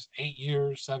the last 8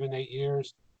 years.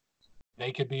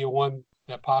 They could be a one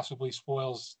that possibly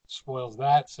spoils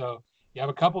that. So you have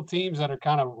a couple teams that are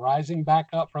kind of rising back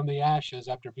up from the ashes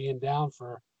after being down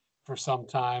for some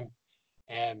time,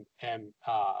 and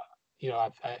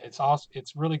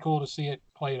it's really cool to see it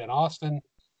played in Austin,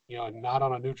 and not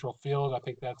on a neutral field. I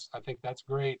think that's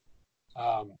great.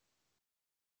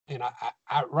 And I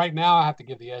right now I have to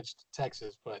give the edge to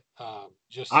Texas, but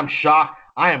I'm shocked.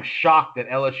 I am shocked that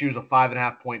LSU is a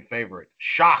 5.5 point favorite.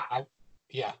 Shocked. I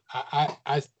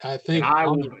think and I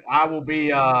will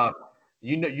be. When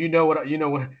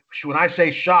I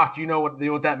say shocked, you know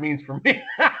what that means for me.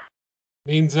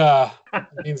 means get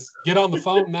on the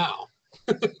phone now.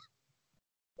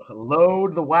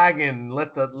 Load the wagon.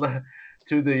 Wow.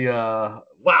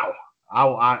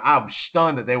 I'm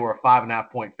stunned that they were a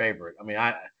 5.5 point favorite. I mean,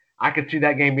 I could see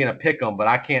that game being a pick 'em, but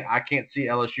I can't see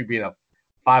LSU being a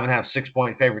 5.5, 6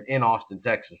 point favorite in Austin,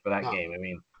 Texas for that game. I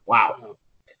mean, wow.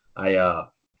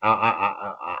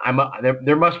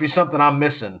 There must be something I'm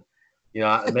missing.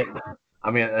 I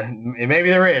mean, maybe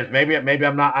there is. Maybe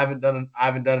I'm not. I haven't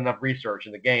done enough research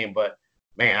in the game, but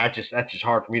man, that's just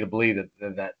hard for me to believe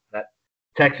that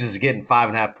Texas is getting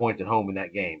 5.5 points at home in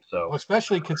that game. So, well,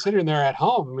 especially considering they're at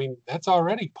home. I mean, that's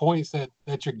already points that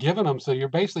you're giving them. So you're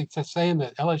basically saying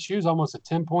that LSU is almost a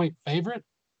 10-point favorite.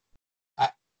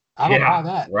 I don't buy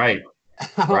that. Right.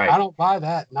 I don't buy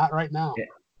that. Not right now. Yeah.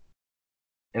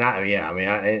 Again,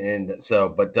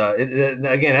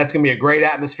 that's gonna be a great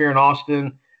atmosphere in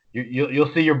Austin.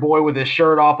 You'll see your boy with his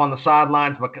shirt off on the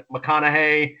sidelines.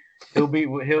 McConaughey. There'll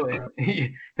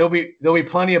be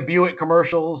plenty of Buick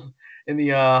commercials in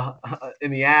the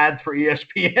ads for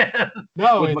ESPN.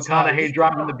 No, with McConaughey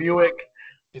driving the Buick.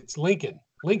 It's Lincoln.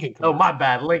 Lincoln. Oh, my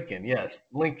bad, Lincoln. Yes,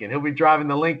 Lincoln. He'll be driving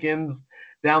the Lincolns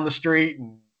down the street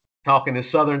and talking his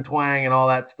Southern twang and all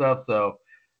that stuff. So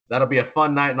that'll be a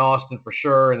fun night in Austin for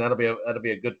sure, and that'll be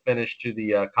a good finish to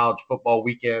the college football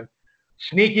weekend.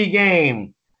 Sneaky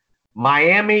game.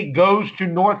 Miami goes to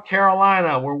North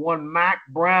Carolina, where one Mac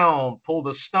Brown pulled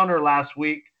a stunner last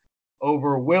week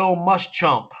over Will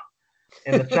Muschamp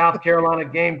and the South Carolina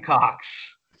Gamecocks.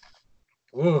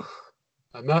 Ooh,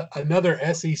 another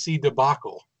SEC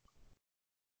debacle.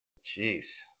 Jeez.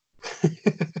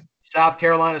 South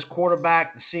Carolina's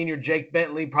quarterback, the senior Jake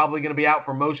Bentley, probably going to be out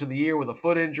for most of the year with a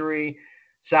foot injury.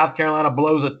 South Carolina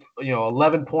blows a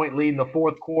 11-point lead in the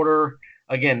fourth quarter.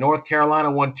 Again, North Carolina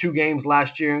won 2 games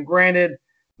last year, and granted,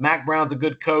 Mac Brown's a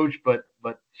good coach, but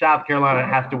South Carolina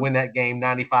has to win that game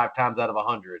 95 times out of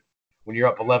 100 when you're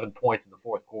up 11 points in the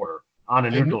fourth quarter on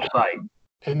a neutral site.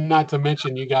 And not to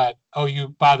mention,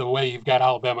 by the way, you've got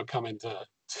Alabama coming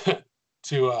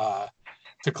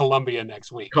to Columbia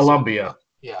next week. Columbia.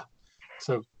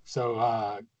 So,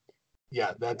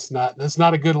 yeah. That's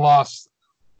not a good loss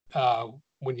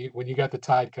when you got the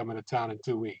Tide coming to town in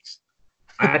 2 weeks.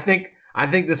 I think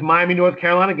this Miami North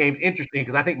Carolina game is interesting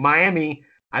because I think Miami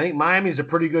is a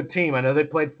pretty good team. I know they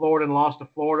played Florida and lost to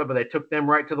Florida, but they took them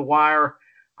right to the wire.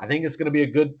 I think Miami's going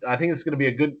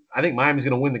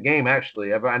to win the game,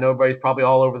 actually. I know everybody's probably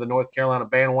all over the North Carolina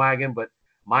bandwagon, but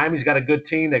Miami's got a good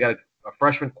team. They got a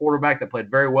freshman quarterback that played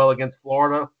very well against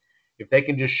Florida. If they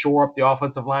can just shore up the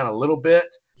offensive line a little bit,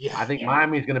 I think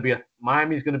Miami's going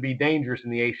to be dangerous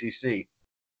in the ACC.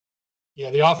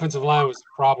 Yeah, the offensive line was the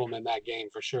problem in that game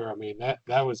for sure. I mean,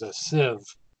 that was a sieve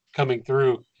coming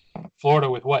through Florida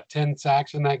with 10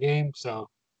 sacks in that game. So,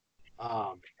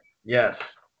 yes.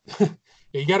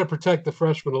 You got to protect the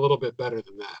freshmen a little bit better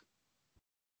than that.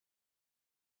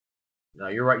 No,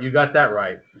 you're right. You got that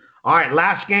right. All right,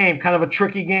 last game, kind of a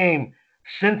tricky game.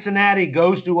 Cincinnati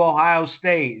goes to Ohio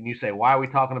State. And you say, why are we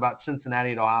talking about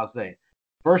Cincinnati at Ohio State?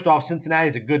 First off,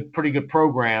 Cincinnati is a pretty good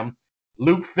program.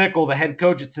 Luke Fickell, the head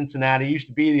coach at Cincinnati, used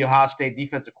to be the Ohio State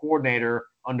defensive coordinator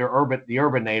under the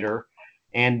Urbanator.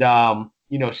 And,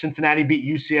 Cincinnati beat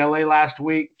UCLA last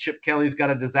week. Chip Kelly's got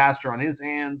a disaster on his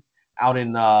hands out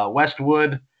in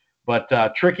Westwood. But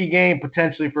tricky game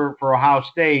potentially for Ohio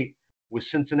State with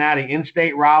Cincinnati.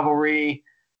 In-state rivalry,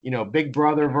 big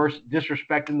brother versus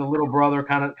disrespecting the little brother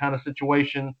kind of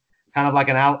situation, kind of like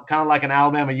an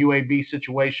Alabama UAB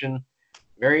situation.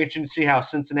 Very interesting to see how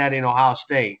Cincinnati and Ohio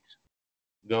State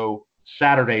go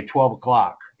Saturday, 12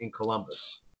 o'clock in Columbus.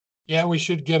 Yeah, we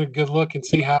should get a good look and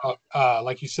see how,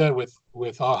 like you said,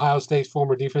 with Ohio State's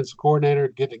former defensive coordinator,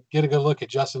 get a good look at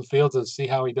Justin Fields and see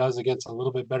how he does against a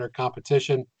little bit better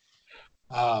competition.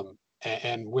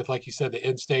 And with, like you said, the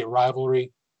in-state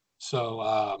rivalry.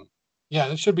 So,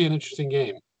 it should be an interesting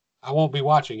game. I won't be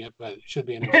watching it, but it should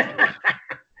be an interesting game.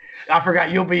 I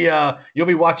forgot you'll be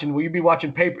watching. Will you be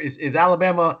watching paper? Is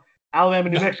Alabama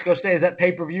New Mexico State? Is that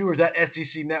pay-per-view or is that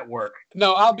SEC Network?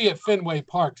 No, I'll be at Fenway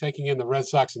Park taking in the Red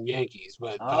Sox and Yankees.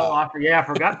 But I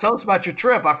forgot. Tell us about your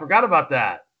trip. I forgot about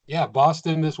that. Yeah,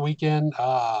 Boston this weekend.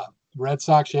 Red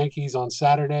Sox Yankees on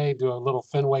Saturday. Do a little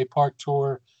Fenway Park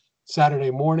tour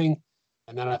Saturday morning,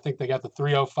 and then I think they got the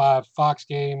 3:05 Fox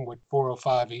game with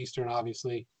 4:05 Eastern,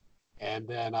 obviously, and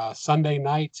then Sunday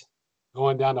night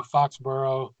going down to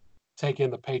Foxborough, take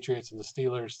in the Patriots and the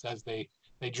Steelers as they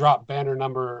drop banner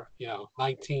number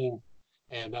 19,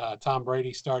 and Tom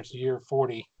Brady starts year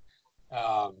 40.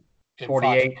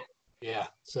 48. Yeah.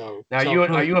 So now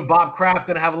are you and Bob Kraft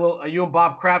gonna have a little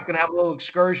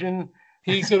excursion?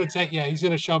 He's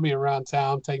gonna show me around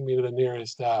town, take me to the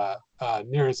nearest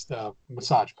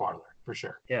massage parlor for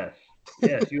sure. Yes.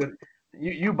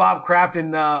 You Bob Kraft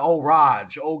and old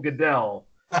Raj, old Goodell,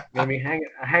 gonna be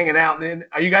hanging out. And then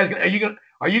are you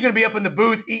gonna be up in the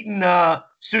booth eating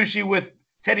sushi with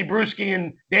Teddy Bruschi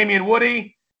and Damian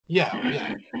Woody? Yeah,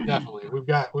 definitely. We've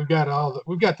got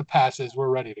the passes. We're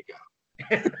ready to go.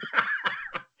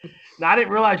 Now, I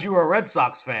didn't realize you were a Red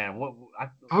Sox fan.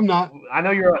 I'm not. I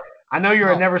know you're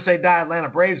a never say die Atlanta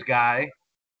Braves guy.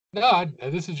 No,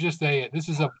 this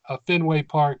is a Fenway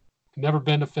Park. Never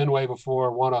been to Fenway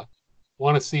before. Want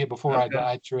to see it before I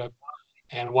die trip.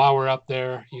 And while we're up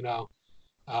there,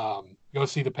 go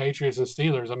see the Patriots and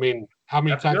Steelers. I mean, how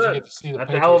many times you get to see the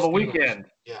Patriots? That's a hell of a Steelers? weekend.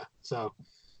 Yeah. So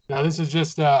now this is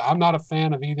just I'm not a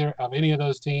fan of any of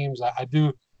those teams. I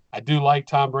do like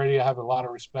Tom Brady. I have a lot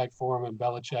of respect for him and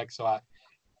Belichick. So I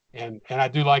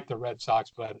do like the Red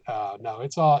Sox, but no,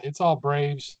 it's all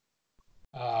Braves,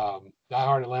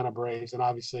 diehard Atlanta Braves, and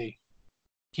obviously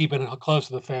keeping it close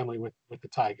to the family with the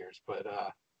Tigers. But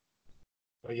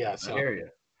yeah, so I hear you.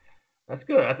 That's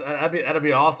good. That'd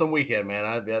be an awesome weekend, man.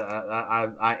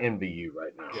 I envy you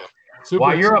right now. Yeah.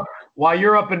 While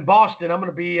you're up in Boston, I'm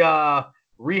gonna be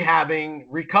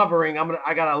recovering.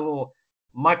 I got a little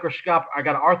I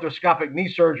got an arthroscopic knee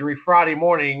surgery Friday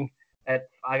morning. I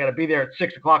got to be there at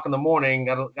 6 o'clock in the morning.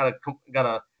 Got to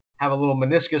have a little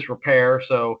meniscus repair.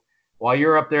 So while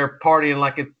you're up there partying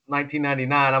like it's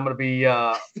 1999, I'm going to be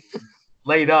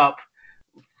laid up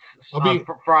on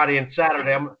Friday and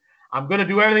Saturday. I'm going to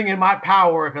do everything in my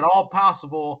power, if at all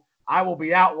possible. I will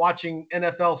be out watching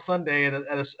NFL Sunday at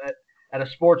a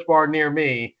sports bar near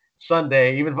me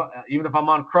Sunday, even if I'm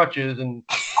on crutches, and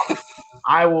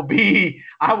I will be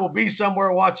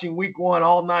somewhere watching Week 1,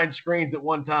 all 9 screens at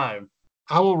one time.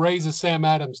 I will raise a Sam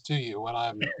Adams to you when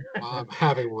I'm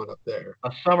having one up there.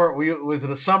 A summer, was it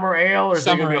a summer ale or is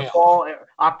it going Summer to be a ale. fall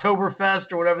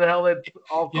Oktoberfest or whatever the hell it's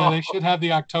all Yeah, called? they should have the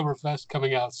Oktoberfest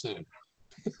coming out soon.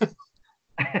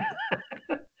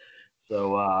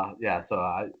 So so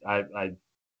I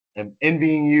am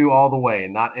envying you all the way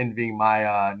and not envying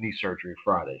my knee surgery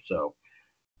Friday. So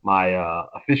my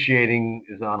officiating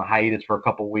is on a hiatus for a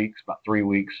couple weeks, about 3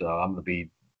 weeks. So I'm going to be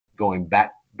going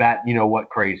bat, you know what,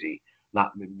 crazy,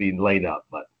 not being laid up,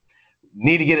 but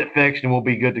need to get it fixed and we'll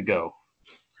be good to go.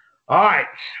 All right.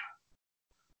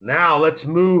 Now let's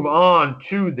move on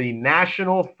to the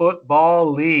National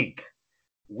Football League.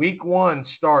 Week 1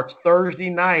 starts Thursday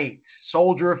night,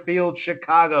 Soldier Field,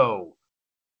 Chicago.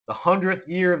 The 100th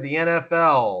year of the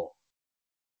NFL.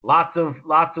 Lots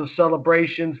of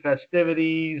celebrations,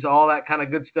 festivities, all that kind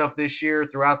of good stuff this year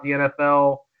throughout the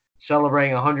NFL,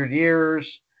 celebrating 100 years.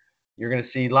 You're going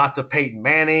to see lots of Peyton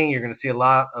Manning. You're going to see a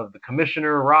lot of the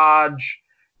Commissioner Raj.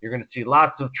 You're going to see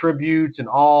lots of tributes and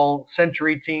all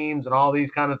century teams and all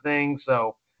these kind of things.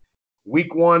 So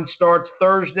week 1 starts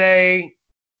Thursday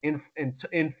in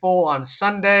full on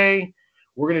Sunday.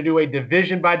 We're going to do a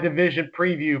division by division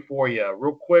preview for you.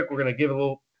 Real quick, we're going to give a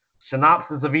little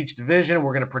synopsis of each division.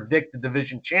 We're going to predict the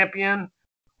division champion.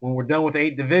 When we're done with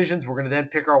 8 divisions, we're going to then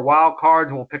pick our wild cards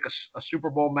and we'll pick a Super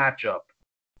Bowl matchup.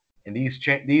 And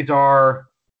these are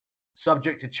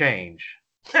subject to change.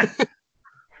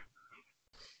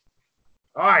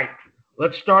 All right,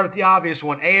 let's start at the obvious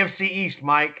one. AFC East,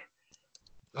 Mike.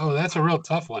 Oh, that's a real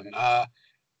tough one. I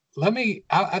think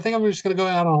I'm just going to go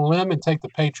out on a limb and take the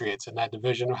Patriots in that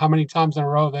division. How many times in a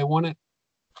row have they won it?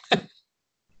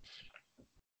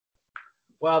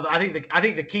 Well, I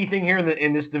think the key thing here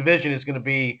in this division is going to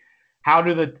be how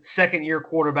do the second-year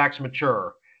quarterbacks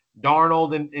mature?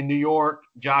 Darnold in New York,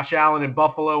 Josh Allen in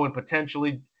Buffalo, and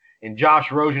potentially and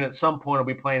Josh Rosen at some point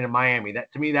will be playing in Miami.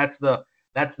 That to me, that's the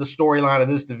storyline of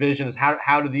this division is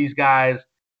how do these guys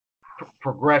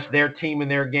progress their team and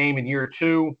their game in year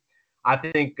 2? I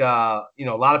think a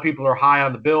lot of people are high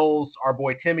on the Bills. Our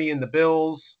boy Timmy in the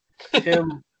Bills,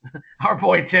 our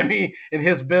boy Timmy and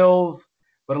his Bills.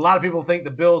 But a lot of people think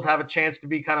the Bills have a chance to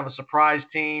be kind of a surprise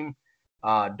team.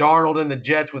 Darnold and the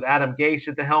Jets with Adam Gase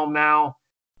at the helm now.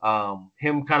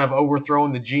 Him kind of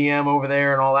overthrowing the GM over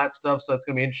there and all that stuff. So it's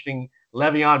going to be interesting.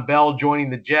 Le'Veon Bell joining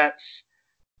the Jets,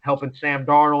 helping Sam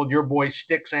Darnold. Your boy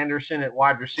Sticks Anderson at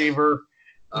wide receiver.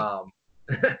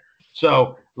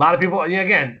 So a lot of people,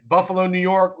 again, Buffalo, New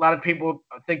York, a lot of people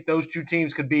think those two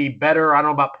teams could be better. I don't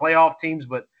know about playoff teams,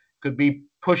 but could be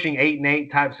pushing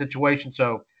 8-8 type situation.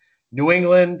 So New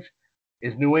England.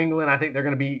 I think they're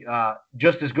going to be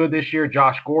just as good this year.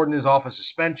 Josh Gordon is off a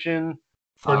suspension.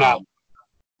 For now.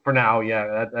 For now,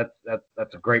 yeah,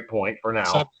 that's a great point. For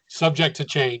now, subject to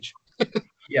change.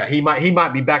 Yeah, he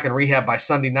might be back in rehab by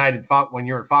Sunday night when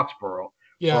you're in Foxborough.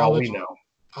 Yeah, for all we know.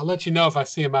 I'll let you know if I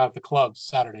see him out at the club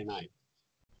Saturday night.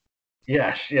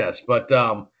 Yes, but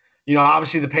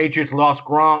obviously the Patriots lost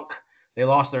Gronk. They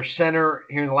lost their center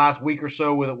here in the last week or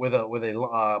so with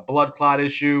a blood clot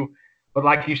issue. But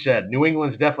like you said, New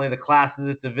England's definitely the class of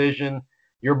this division.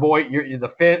 Your boy,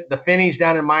 the Finnies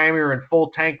down in Miami are in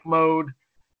full tank mode.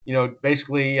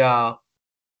 Basically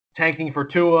tanking for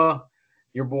Tua.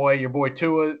 Your boy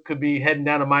Tua could be heading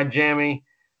down to Miami.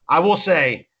 I will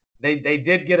say they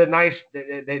did get a nice.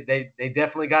 They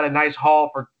definitely got a nice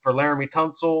haul for Laramie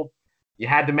Tunsil. You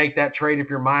had to make that trade if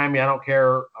you're Miami. I don't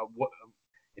care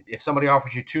if somebody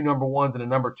offers you 2 number 1s and a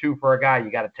number 2 for a guy,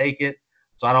 you got to take it.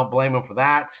 So I don't blame them for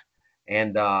that.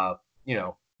 And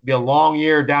be a long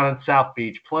year down in South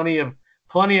Beach. Plenty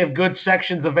of good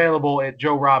sections available at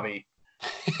Joe Robbie.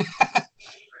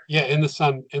 Yeah, in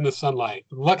the sunlight.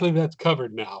 Luckily that's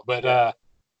covered now. But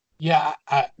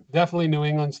definitely New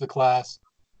England's the class.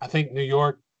 I think New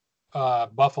York,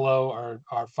 Buffalo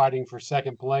are fighting for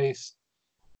second place.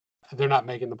 They're not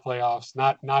making the playoffs.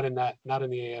 Not in the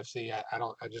AFC.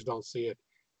 I just don't see it.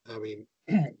 I mean,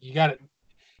 you got it.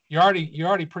 You're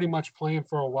already pretty much playing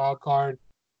for a wild card,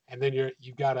 and then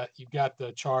you've got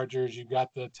the Chargers, you've got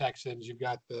the Texans, you've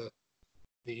got the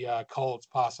Colts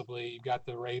possibly, you've got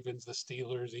the Ravens, the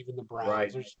Steelers, even the Browns.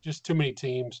 Right. There's just too many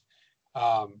teams.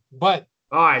 But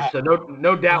all right, so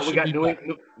no doubt we got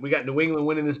New England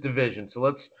winning this division.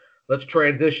 So let's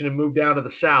transition and move down to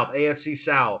the South, AFC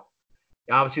South.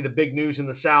 Obviously, the big news in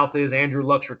the South is Andrew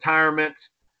Luck's retirement.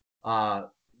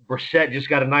 Brissett just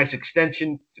got a nice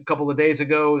extension a couple of days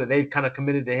ago that they've kind of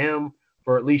committed to him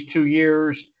for at least 2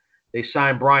 years. They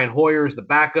signed Brian Hoyer as the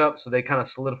backup, so they kind of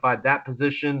solidified that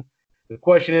position. The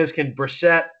question is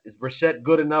Brissett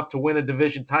good enough to win a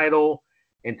division title?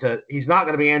 He's not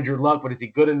going to be Andrew Luck, but is he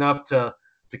good enough to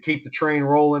to keep the train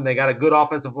rolling. They got a good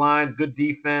offensive line, good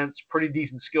defense, pretty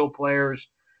decent skill players.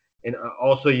 And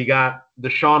also you got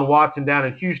Deshaun Watson down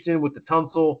in Houston with the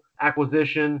Tunsil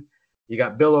acquisition. You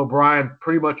got Bill O'Brien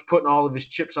pretty much putting all of his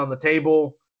chips on the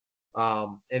table.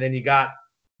 And then you got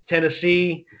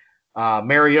Tennessee,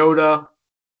 Mariota,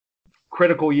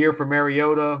 critical year for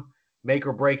Mariota, make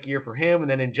or break year for him.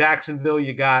 And then in Jacksonville,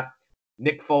 you got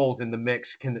Nick Foles in the mix.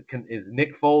 Is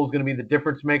Nick Foles going to be the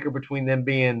difference maker between them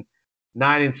being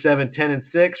 9-7,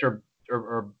 10-6,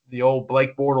 or the old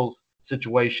Blake Bortles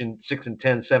situation,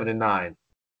 6-10, 7-9?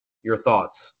 Your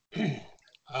thoughts?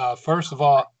 First of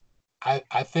all,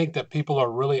 I think that people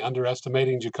are really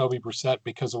underestimating Jacoby Brissett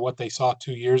because of what they saw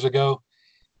 2 years ago.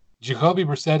 Jacoby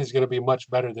Brissett is going to be much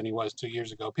better than he was 2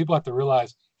 years ago. People have to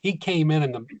realize he came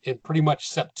in pretty much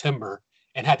September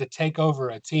and had to take over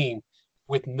a team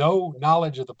with no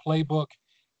knowledge of the playbook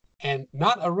and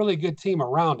not a really good team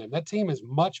around him. That team is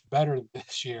much better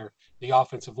this year. The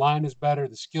offensive line is better.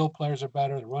 The skill players are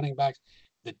better. The running backs.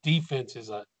 The defense is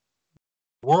a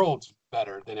worlds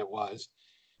better than it was.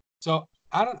 So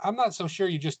I'm not so sure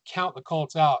you just count the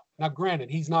Colts out. Now, granted,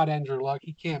 he's not Andrew Luck.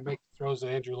 He can't make the throws that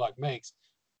Andrew Luck makes,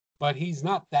 but he's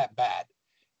not that bad.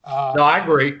 No, I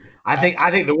agree. I think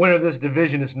the winner of this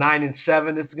division is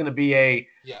 9-7. This is going to be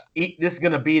this is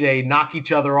going to be a knock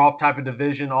each other off type of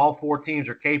division. All four teams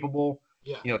are capable.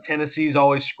 Yeah. Tennessee's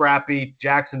always scrappy.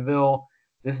 Jacksonville.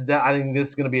 I think this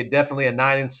is going to be definitely a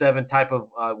 9-7 type of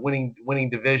winning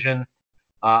division.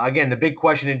 Again, the big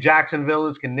question in Jacksonville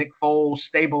is, can Nick Foles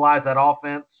stabilize that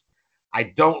offense?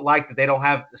 I don't like that they don't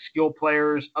have the skill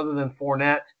players other than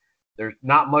Fournette. There's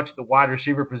not much at the wide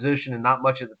receiver position and not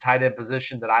much at the tight end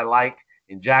position that I like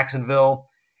in Jacksonville.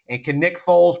 And can Nick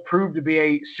Foles prove to be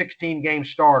a 16-game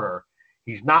starter?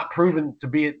 He's not proven to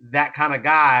be that kind of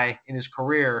guy in his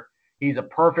career. He's a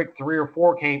perfect 3 or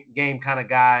 4 game kind of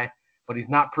guy, but he's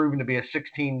not proven to be a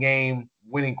 16-game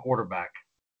winning quarterback.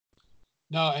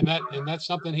 No, and that's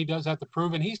something he does have to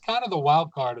prove. And he's kind of the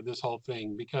wild card of this whole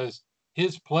thing because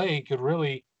his play could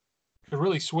really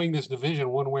swing this division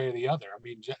one way or the other. I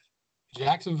mean,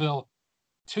 Jacksonville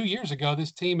 2 years ago,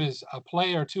 this team is a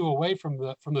play or two away from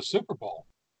the Super Bowl,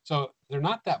 so they're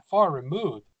not that far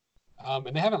removed,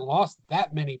 and they haven't lost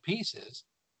that many pieces.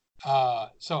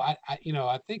 So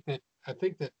I think that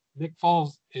Nick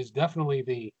Foles is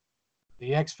definitely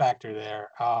the X factor there.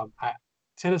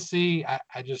 Tennessee,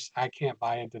 I can't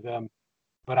buy into them,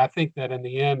 but I think that in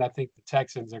the end, I think the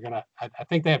Texans are gonna. I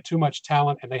think they have too much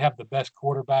talent and they have the best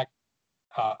quarterback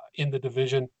in the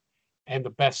division and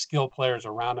the best skill players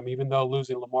around them. Even though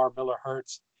losing Lamar Miller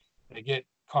hurts, they get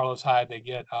Carlos Hyde,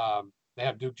 they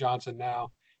have Duke Johnson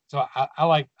now. So I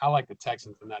like the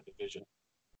Texans in that division.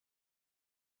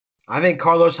 I think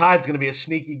Carlos Hyde's going to be a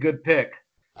sneaky good pickup.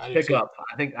 I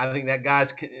think that guy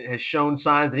has shown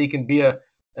signs that he can be a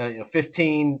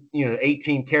 15,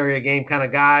 18 carry a game kind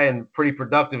of guy and pretty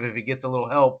productive if he gets a little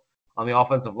help on the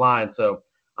offensive line. So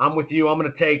I'm with you. I'm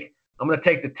going to take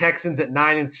the Texans at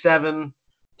 9-7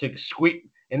 to squeak,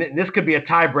 and this could be a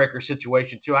tiebreaker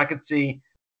situation too. I could see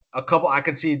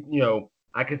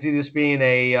this being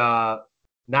a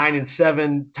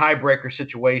 9-7 tiebreaker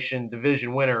situation,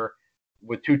 division winner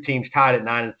with two teams tied at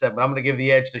 9-7. But I'm going to give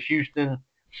the edge to Houston,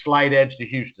 slight edge to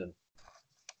Houston.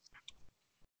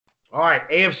 All right,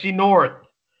 AFC North.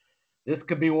 This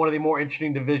could be one of the more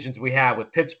interesting divisions we have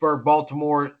with Pittsburgh,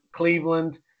 Baltimore,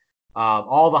 Cleveland.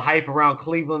 All the hype around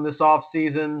Cleveland this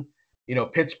offseason.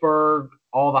 Pittsburgh,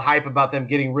 all the hype about them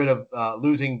getting rid of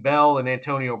losing Bell and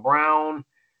Antonio Brown.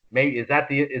 Maybe is that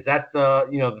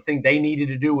the thing they needed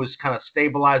to do was kind of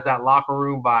stabilize that locker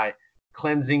room by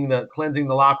cleansing the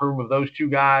locker room of those two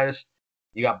guys.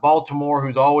 You got Baltimore,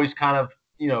 who's always kind of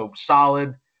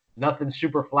solid, nothing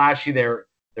super flashy. They're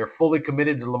fully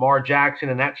committed to Lamar Jackson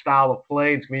and that style of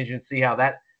play. It's going to see how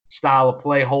that style of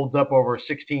play holds up over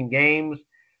 16 games.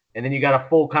 And then you got a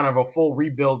full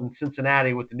rebuild in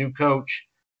Cincinnati with the new coach,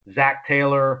 Zach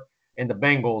Taylor, and the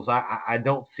Bengals.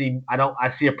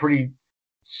 I see a pretty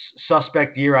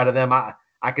suspect year out of them.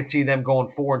 I could see them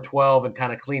going 4-12 and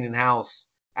kind of cleaning house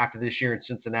after this year in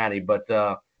Cincinnati. But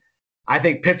I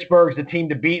think Pittsburgh's the team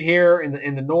to beat here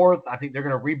in the North. I think they're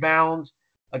going to rebound.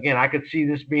 Again, I could see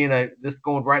this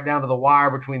going right down to the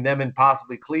wire between them and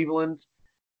possibly Cleveland.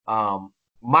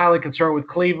 My only concern with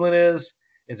Cleveland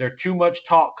is there too much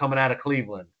talk coming out of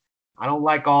Cleveland. I don't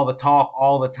like all the talk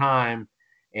all the time,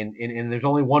 and there's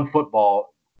only one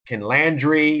football. Can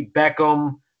Landry,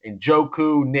 Beckham,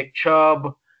 Njoku, Nick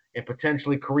Chubb, and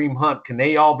potentially Kareem Hunt, can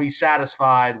they all be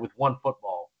satisfied with one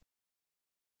football?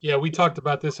 Yeah, we talked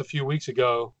about this a few weeks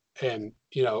ago, and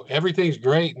everything's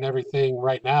great and everything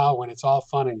right now when it's all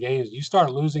fun and games. You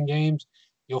start losing games,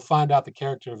 you'll find out the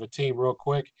character of a team real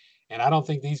quick. And I don't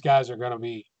think these guys are going to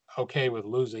be okay with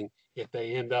losing if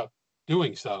they end up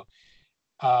doing so.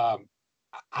 I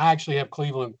actually have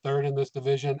Cleveland third in this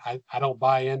division. I don't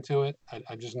buy into it.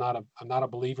 I'm just not a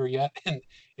believer yet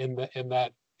even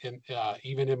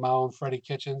in my own Freddie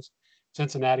Kitchens.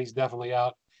 Cincinnati's definitely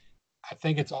out. I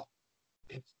think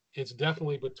it's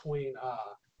definitely between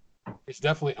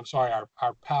I'm sorry,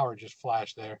 our power just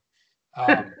flashed there.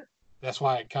 That's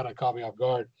why it kind of caught me off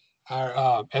guard.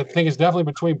 I think it's definitely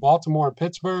between Baltimore and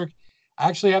Pittsburgh. I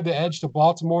actually have the edge to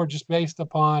Baltimore just based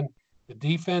upon the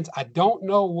defense. I don't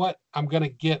know what I'm going to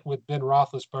get with Ben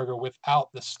Roethlisberger without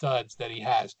the studs that he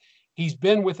has. He's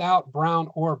been without Brown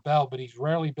or Bell, but he's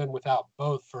rarely been without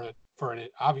both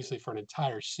obviously for an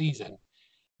entire season.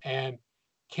 And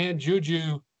can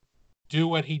Juju do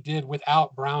what he did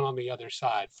without Brown on the other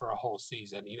side for a whole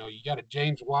season? You got a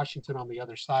James Washington on the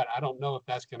other side. I don't know if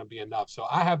that's going to be enough. So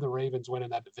I have the Ravens winning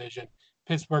that division,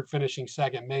 Pittsburgh finishing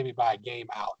second, maybe by a game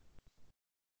out.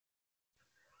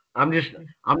 I'm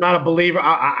not a believer.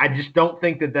 I just don't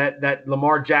think that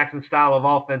Lamar Jackson style of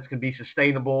offense can be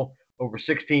sustainable over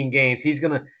 16 games. He's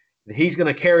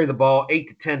gonna carry the ball 8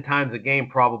 to 10 times a game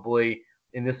probably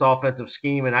in this offensive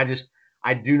scheme, and I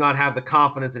do not have the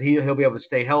confidence that he'll be able to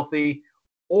stay healthy,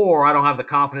 or I don't have the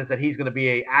confidence that he's going to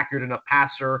be an accurate enough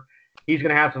passer. He's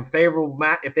going to have some favorable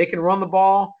if they can run the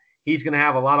ball. He's going to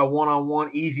have a lot of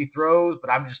one-on-one easy throws,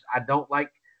 but I've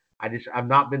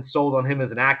not been sold on him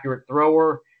as an accurate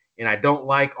thrower. And I don't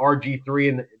like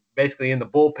RG3 basically in the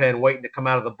bullpen, waiting to come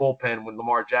out of the bullpen when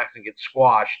Lamar Jackson gets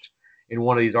squashed in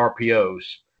one of these RPOs.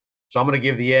 So I'm going to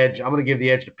give the edge. I'm going to give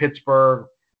the edge to Pittsburgh.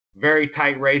 Very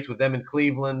tight race with them in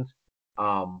Cleveland.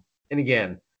 And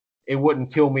again, it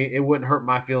wouldn't kill me. It wouldn't hurt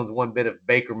my feelings one bit if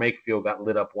Baker Mayfield got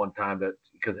lit up one time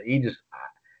because he's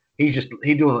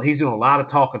doing a lot of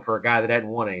talking for a guy that hadn't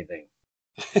won anything.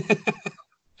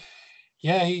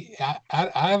 Yeah,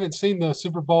 I haven't seen the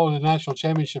Super Bowl and the national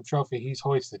championship trophy he's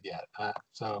hoisted yet.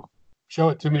 So show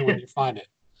it to me when you find it.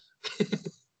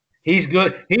 He's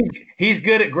good. He's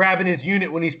good at grabbing his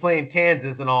unit when he's playing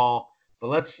Kansas and all. But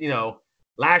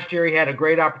last year he had a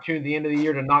great opportunity at the end of the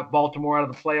year to knock Baltimore out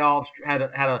of the playoffs.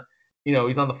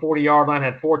 He's on the 40-yard line,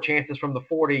 had 4 chances from the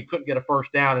 40. He couldn't get a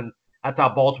first down, and that's how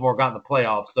Baltimore got in the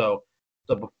playoffs. So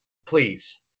please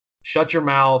shut your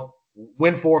mouth.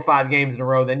 Win 4 or 5 games in a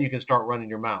row, then you can start running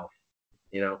your mouth.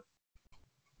 All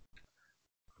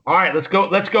right, let's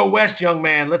go west, young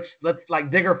man. Let's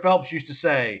like Digger Phelps used to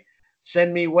say,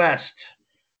 send me west.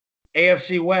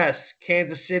 AFC West,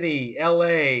 Kansas City,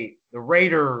 LA, the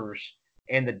Raiders,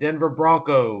 and the Denver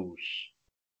Broncos.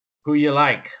 Who you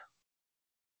like?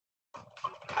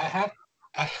 I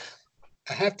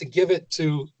have to give it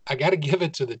to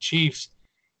the Chiefs,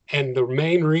 and the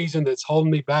main reason that's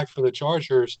holding me back for the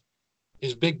Chargers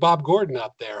is Big Bob Gordon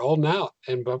out there holding out,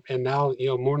 and now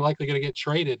more than likely going to get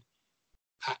traded.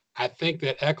 I think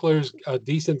that Eckler's a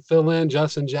decent fill-in,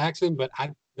 Justin Jackson, but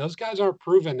those guys aren't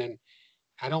proven, and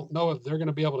I don't know if they're going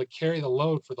to be able to carry the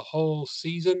load for the whole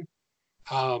season.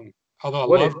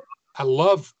 Although I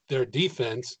love their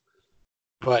defense,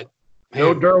 but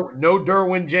no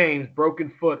Derwin James,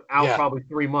 broken foot, out probably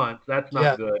 3 months. That's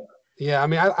not good. Yeah, I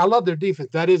mean, I love their defense.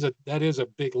 That is a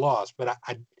big loss, but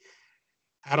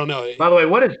I don't know. By the way,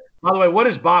 what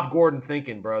is Bob Gordon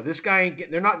thinking, bro? This guy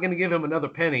they're not going to give him another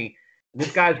penny.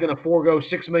 This guy's going to forego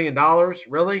 $6 million.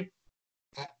 Really?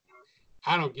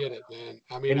 I don't get it, man.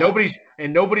 I mean,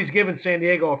 nobody's given San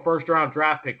Diego a first-round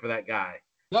draft pick for that guy.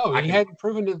 No, he hadn't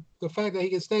proven the fact that he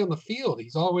can stay on the field.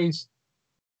 He's always.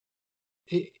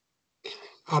 I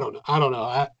don't know. I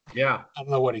don't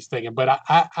know what he's thinking, but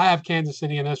I have Kansas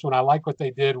City in this one. I like what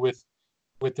they did with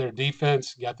their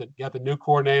defense. Got the new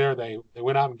coordinator. They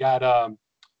went out and got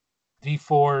D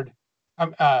Ford.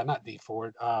 Not D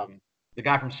Ford. The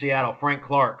guy from Seattle, Frank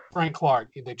Clark.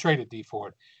 They traded D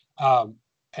Ford, and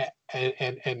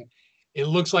it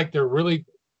looks like they're really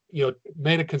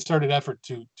made a concerted effort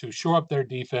to shore up their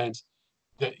defense.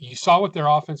 That you saw what their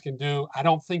offense can do. I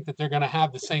don't think that they're going to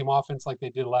have the same offense like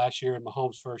they did last year in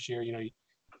Mahomes' first year.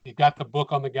 You've got the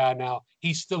book on the guy now.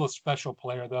 He's still a special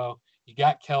player, though. You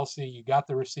got Kelsey. You got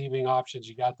the receiving options.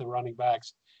 You got the running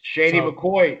backs. Shady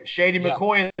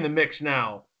McCoy in the mix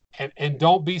now. And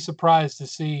don't be surprised to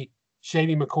see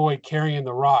Shady McCoy carrying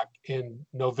the rock in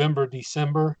November,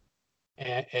 December,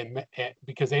 and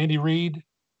because Andy Reid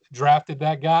drafted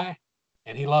that guy,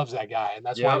 and he loves that guy, and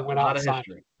that's why he went out and signed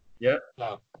him. Yep.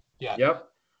 So, yeah. Yep.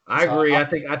 I agree. I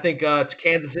think it's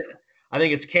Kansas. I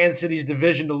think it's Kansas City's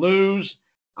division to lose.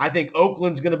 I think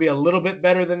Oakland's going to be a little bit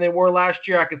better than they were last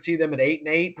year. I could see them at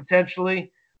 8-8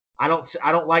 potentially. I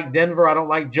don't like Denver. I don't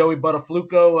like Joey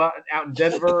Buttafluco out in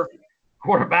Denver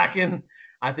quarterbacking.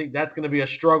 I think that's going to be a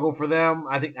struggle for them.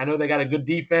 I know they got a good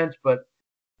defense, but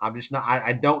I'm just not.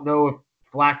 I don't know if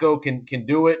Flacco can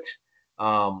do it.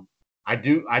 I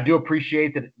do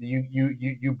appreciate that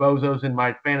you bozos in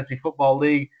my fantasy football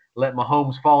league let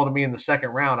Mahomes fall to me in the second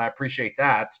round. I appreciate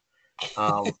that.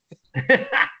 I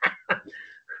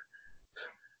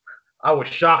was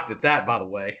shocked at that, by the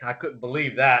way. I couldn't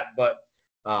believe that, but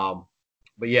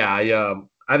yeah, I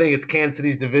think it's Kansas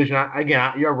City's division.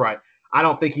 Again, you're right. I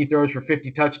don't think he throws for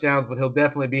 50 touchdowns, but he'll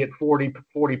definitely be at 40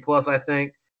 plus, I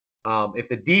think. If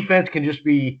the defense can just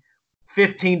be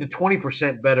 15 to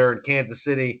 20% better in Kansas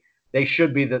City, they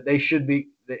should have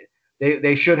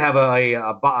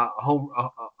a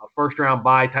first round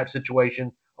bye type situation,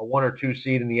 a 1 or 2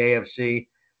 seed in the AFC,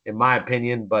 in my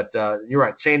opinion. But you're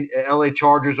right. LA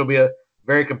Chargers will be a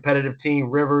very competitive team.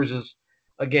 Rivers is,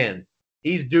 again,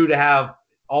 he's due to have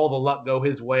all the luck go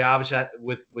his way. Obviously,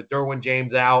 with Derwin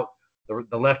James out,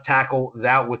 the left tackle is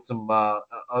out with some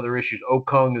other issues.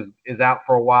 Okung is out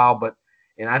for a while, but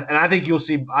I think you'll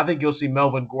see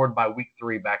Melvin Gordon by week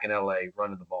 3 back in LA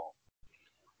running the ball.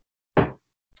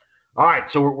 All right,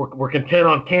 so we're content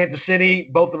on Kansas City.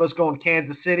 Both of us going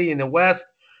Kansas City in the West.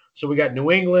 So we got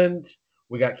New England,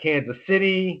 we got Kansas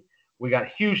City, we got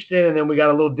Houston, and then we got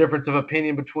a little difference of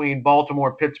opinion between Baltimore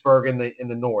and Pittsburgh in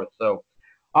the North. So,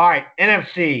 all right,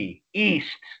 NFC East.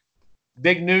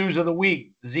 Big news of the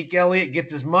week. Zeke Elliott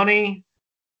gets his money,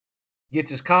 gets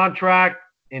his contract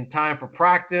in time for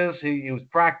practice. He was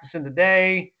practicing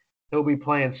today. He'll be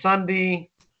playing Sunday.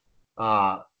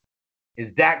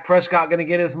 Is Dak Prescott going to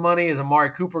get his money? Is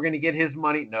Amari Cooper going to get his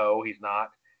money? No, he's not.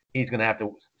 He's going to have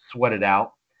to sweat it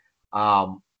out.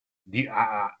 I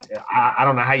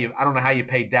don't know how you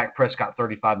pay Dak Prescott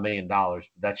 $35 million.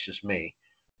 That's just me.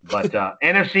 But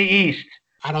NFC East.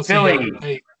 I don't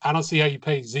see how you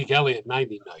pay Zeke Elliott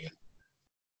 $90 million.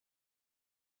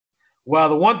 Well,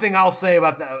 the one thing I'll say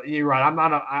about that, you're right. I'm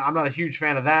not a huge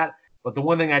fan of that. But the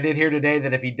one thing I did hear today,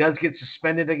 that if he does get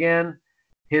suspended again,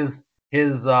 his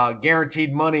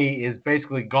guaranteed money is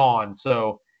basically gone.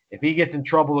 So if he gets in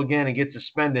trouble again and gets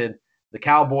suspended, the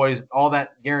Cowboys, all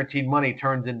that guaranteed money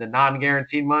turns into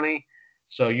non-guaranteed money.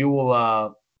 So you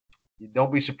will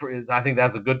don't be surprised. I think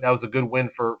that was a good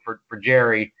win for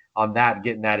Jerry on that,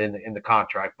 getting that in the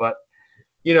contract. But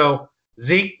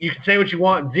Zeke, you can say what you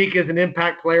want. Zeke is an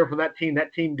impact player for that team.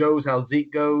 That team goes how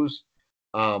Zeke goes.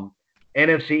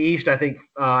 NFC East, I think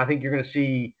you're going to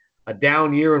see a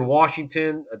down year in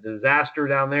Washington, a disaster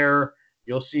down there.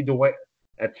 You'll see Dwayne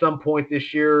at some point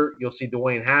this year. You'll see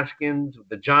Dwayne Haskins.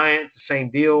 The Giants, the same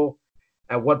deal.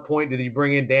 At what point did he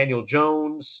bring in Daniel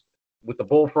Jones with the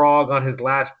bullfrog on his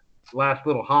last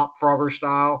little hop, Frogger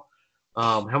style?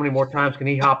 How many more times can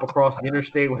he hop across the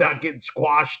interstate without getting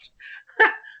squashed?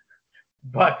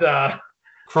 But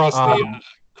cross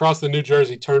the New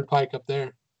Jersey Turnpike up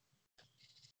there.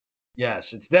 Yes,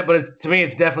 to me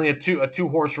it's definitely a two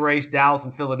horse race, Dallas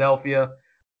and Philadelphia.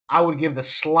 I would give the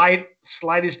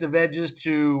slightest of edges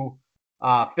to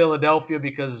Philadelphia,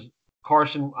 because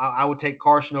Carson. I would take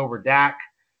Carson over Dak,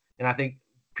 and I think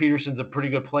Peterson's a pretty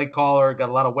good play caller. Got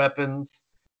a lot of weapons.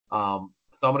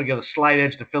 So I'm going to give a slight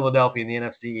edge to Philadelphia in the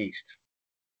NFC East.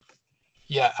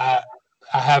 Yeah,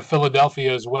 I have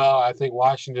Philadelphia as well. I think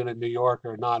Washington and New York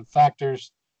are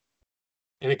non-factors.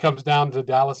 And it comes down to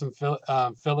Dallas and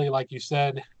Philly, like you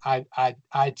said. I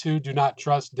too do not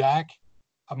trust Dak.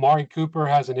 Amari Cooper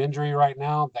has an injury right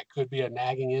now that could be a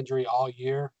nagging injury all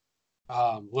year.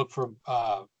 Look for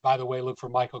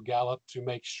Michael Gallup to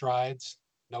make strides,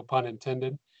 no pun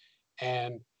intended.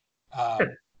 And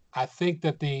I think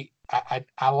that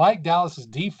I like Dallas's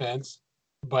defense,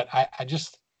 but I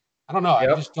don't know.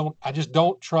 Yep. I just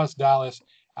don't trust Dallas.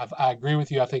 I agree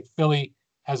with you. I think Philly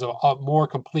has a more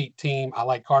complete team. I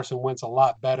like Carson Wentz a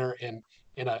lot better in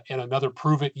another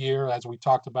prove it year, as we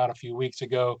talked about a few weeks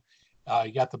ago.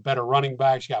 You got the better running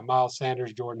backs. You got Miles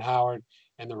Sanders, Jordan Howard,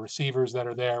 and the receivers that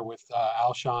are there with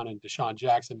Alshon and Deshaun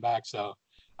Jackson back. So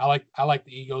I like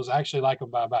the Eagles. I actually like them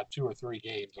by about 2 or 3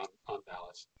 games on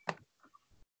Dallas.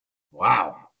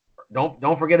 Wow.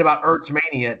 Don't forget about Ertz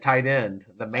Mania at tight end.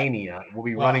 The Mania will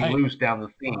be running loose down the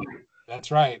seam.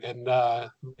 That's right. And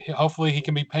hopefully he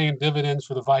can be paying dividends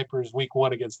for the Vipers week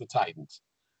 1 against the Titans.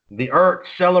 The Ertz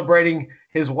celebrating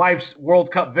his wife's World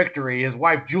Cup victory. His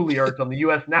wife, Julie Ertz, on the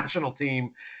U.S. national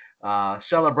team,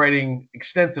 celebrating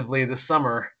extensively this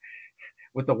summer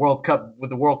with the World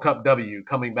Cup W,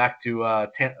 coming back to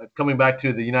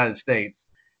the United States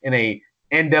in a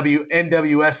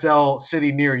NWSL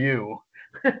city near you.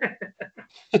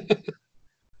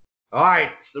 All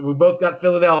right, so we both got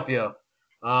Philadelphia.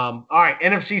 All right,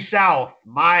 NFC South,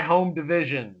 my home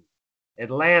division.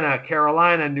 Atlanta,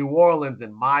 Carolina, New Orleans,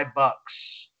 and my Bucks.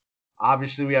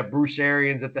 Obviously, we have Bruce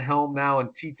Arians at the helm now in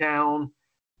T-Town.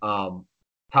 Um,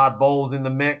 Todd Bowles in the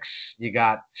mix. You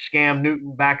got Scam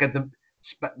Newton back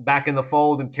in the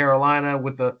fold in Carolina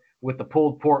with the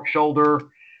pulled pork shoulder.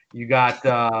 You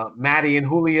got Matty and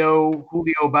Julio.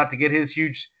 Julio about to get his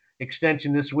huge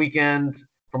extension this weekend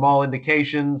from all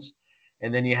indications.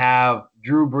 And then you have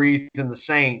Drew Brees and the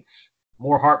Saints.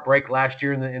 More heartbreak last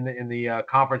year in the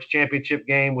conference championship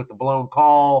game with the blown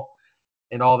call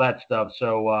and all that stuff.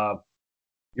 So,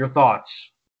 your thoughts?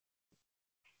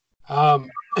 I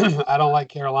don't like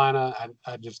Carolina.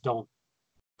 I just don't.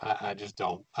 I just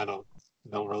don't. I don't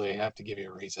really have to give you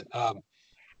a reason. I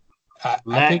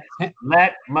think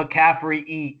let McCaffrey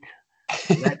eat.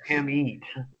 Let him eat.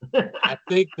 I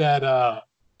think that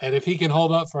and if he can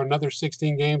hold up for another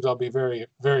 16 games, I'll be very,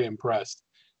 very impressed.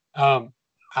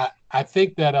 I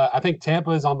think that I think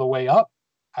Tampa is on the way up.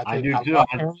 I do too. Love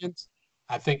Arians.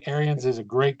 I think Arians is a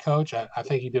great coach. I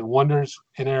think he did wonders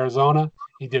in Arizona.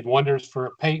 He did wonders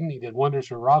for Peyton. He did wonders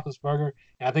for Roethlisberger,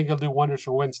 and I think he'll do wonders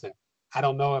for Winston. I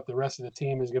don't know if the rest of the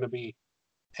team is going to be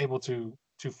able to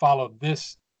follow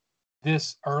this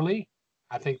early.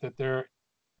 I think that they're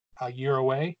a year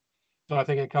away. So I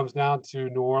think it comes down to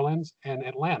New Orleans and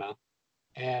Atlanta.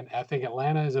 And I think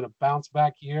Atlanta is in a bounce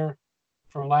back year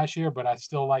from last year, but I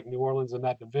still like New Orleans in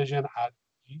that division.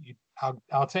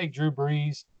 I'll take Drew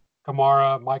Brees,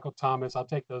 Kamara, Michael Thomas. I'll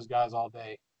take those guys all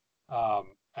day,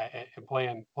 and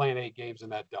playing 8 games in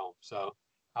that dome. So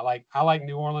I like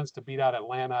New Orleans to beat out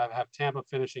Atlanta. I have Tampa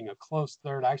finishing a close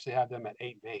third. I actually have them at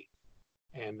 8-8,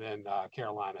 and then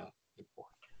Carolina at 4.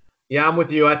 Yeah, I'm with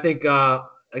you. I think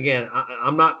again,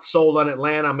 I'm not sold on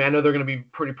Atlanta. I mean, I know they're going to be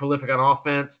pretty prolific on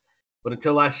offense, but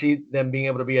until I see them being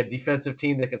able to be a defensive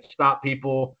team that can stop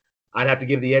people, I'd have to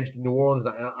give the edge to New Orleans.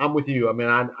 I'm with you. I mean,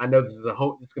 I know this is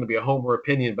it's going to be a homer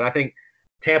opinion, but I think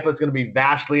Tampa's going to be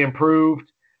vastly improved.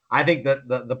 I think that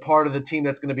the part of the team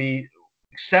that's going to be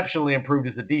exceptionally improved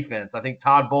is the defense. I think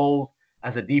Todd Bowles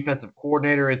as a defensive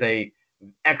coordinator is a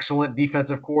excellent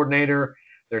defensive coordinator.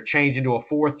 They're changing to a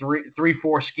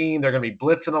 4-3-4 scheme. They're going to be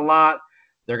blitzing a lot.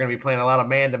 They're going to be playing a lot of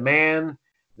man-to-man.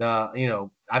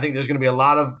 I think there's going to be a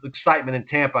lot of excitement in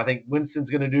Tampa. I think Winston's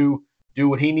going to do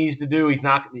what he needs to do.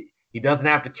 He doesn't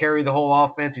have to carry the whole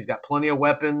offense. He's got plenty of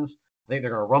weapons. I think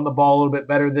they're going to run the ball a little bit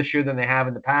better this year than they have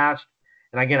in the past.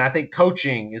 And again, I think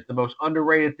coaching is the most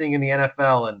underrated thing in the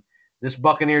NFL. And this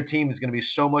Buccaneer team is going to be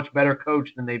so much better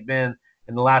coached than they've been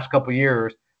in the last couple of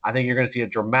years. I think you're going to see a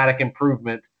dramatic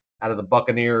improvement out of the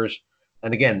Buccaneers.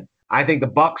 And again, I think the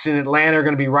Bucs in Atlanta are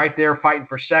going to be right there fighting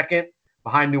for second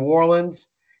behind New Orleans.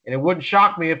 And it wouldn't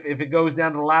shock me if it goes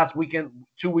down to the last weekend,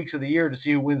 2 weeks of the year to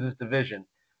see who wins this division.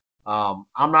 I'm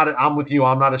with you.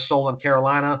 I'm not as sold on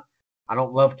Carolina. I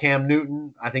don't love Cam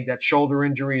Newton. I think that shoulder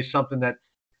injury is something that's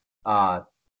going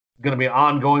to be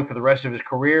ongoing for the rest of his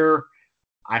career.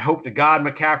 I hope to God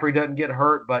McCaffrey doesn't get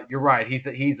hurt, but you're right. He's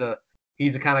the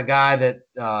kind of guy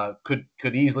that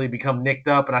could easily become nicked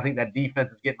up, and I think that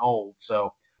defense is getting old.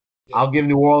 So I'll give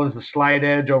New Orleans a slight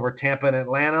edge over Tampa and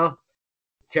Atlanta.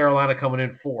 Carolina coming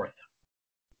in 4th.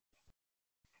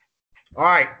 All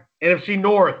right, NFC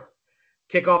North.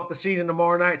 Kick off the season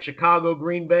tomorrow night. Chicago,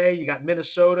 Green Bay. You got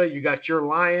Minnesota. You got your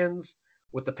Lions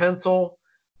with the pencil.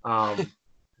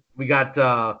 We got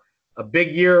a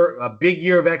big year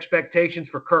of expectations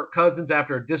for Kirk Cousins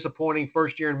after a disappointing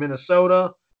first year in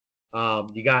Minnesota.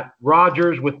 You got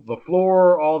Rodgers with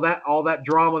LaFleur, all that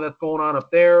drama that's going on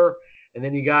up there, and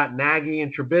then you got Nagy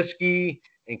and Trubisky,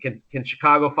 and can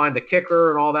Chicago find a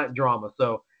kicker and all that drama.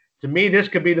 So to me, this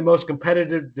could be the most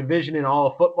competitive division in all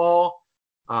of football.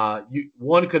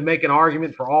 One could make an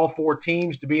argument for all 4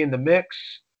 teams to be in the mix,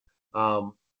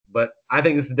 but I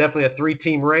think this is definitely a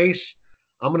 3-team race.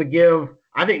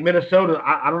 I think Minnesota,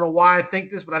 I don't know why I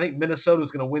think this, but I think Minnesota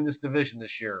is going to win this division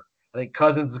this year. I think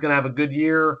Cousins is going to have a good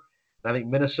year. I think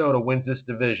Minnesota wins this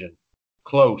division.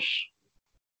 Close.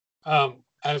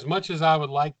 As much as I would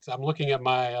like to, I'm looking at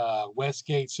my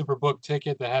Westgate Superbook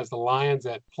ticket that has the Lions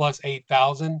at plus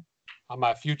 8,000 on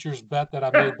my futures bet that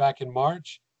I made back in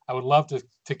March. I would love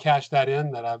to cash that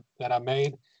in that I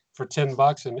made for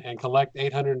 $10 and collect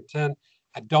 810.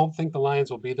 I don't think the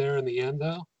Lions will be there in the end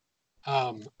though.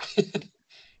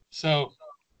 So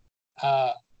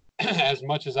as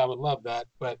much as I would love that,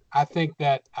 but I think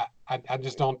that I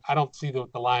just don't see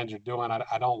what the Lions are doing.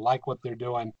 I don't like what they're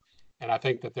doing, and I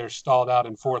think that they're stalled out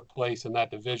in 4th place in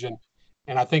that division.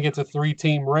 And I think it's a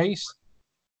 3-team race.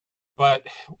 But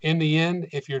in the end,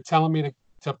 if you're telling me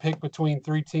to pick between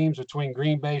 3 teams, between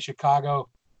Green Bay, Chicago,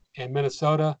 and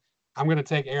Minnesota, I'm going to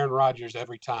take Aaron Rodgers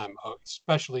every time,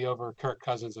 especially over Kirk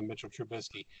Cousins and Mitchell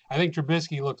Trubisky. I think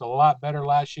Trubisky looked a lot better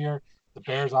last year. The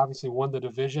Bears obviously won the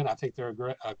division. I think they're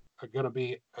going to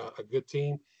be a good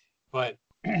team, but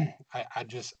I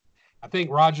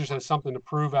think Rodgers has something to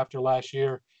prove after last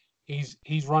year.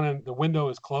 He's running. The window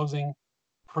is closing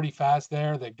pretty fast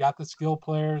there. They've got the skill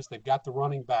players. They've got the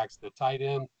running backs, the tight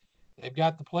end. They've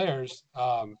got the players.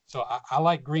 So I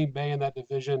like Green Bay in that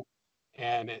division,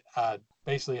 and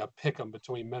basically a pick 'em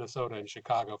between Minnesota and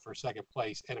Chicago for second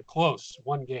place in a close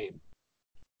one game.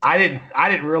 I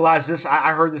didn't realize this.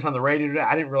 I heard this on the radio today.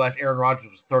 I didn't realize Aaron Rodgers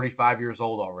was 35 years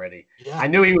old already. Yeah. I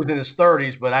knew he was in his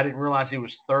 30s, but I didn't realize he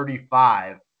was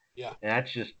 35. Yeah. And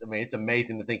that's just, I mean, it's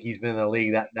amazing to think he's been in the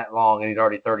league that long and he's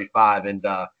already 35. And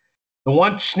the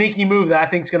one sneaky move that I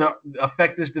think is going to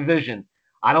affect this division,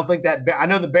 I don't think that – I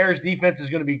know the Bears' defense is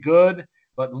going to be good,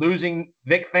 but losing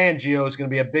Vic Fangio is going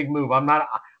to be a big move.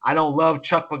 I don't love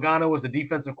Chuck Pagano as the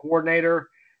defensive coordinator.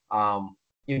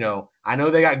 You know, I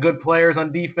know they got good players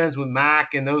on defense with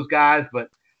Mack and those guys, but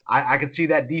I could see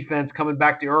that defense coming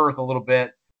back to earth a little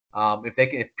bit.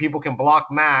 If people can block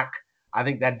Mack, I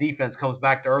think that defense comes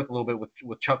back to earth a little bit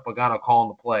with Chuck Pagano calling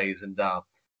the plays. And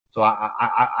so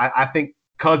I think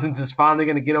Cousins is finally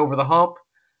going to get over the hump.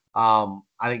 I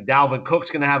think Dalvin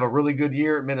Cook's going to have a really good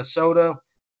year at Minnesota.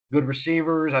 Good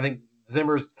receivers. I think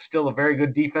Zimmer's still a very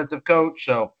good defensive coach.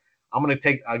 So I'm going to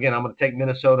take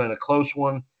Minnesota in a close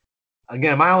one.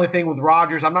 Again, my only thing with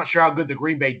Rodgers, I'm not sure how good the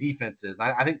Green Bay defense is.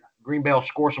 I think Green Bay will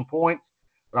score some points,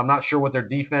 but I'm not sure what their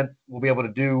defense will be able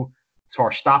to do as far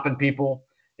as stopping people.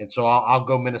 And so I'll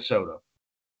go Minnesota.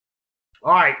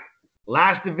 All right,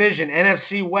 last division,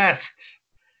 NFC West.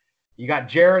 You got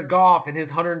Jared Goff and his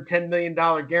 $110 million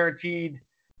guaranteed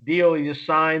deal he just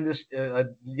signed this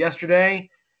yesterday.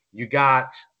 You got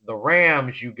the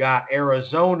Rams. You got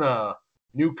Arizona,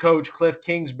 new coach Cliff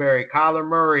Kingsbury, Kyler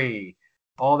Murray,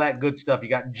 all that good stuff. You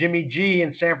got Jimmy G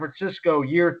in San Francisco,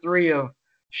 year 3 of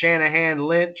Shanahan,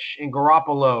 Lynch, and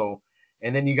Garoppolo.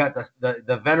 And then you got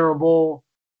the venerable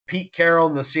Pete Carroll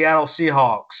and the Seattle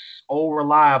Seahawks, old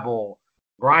reliable,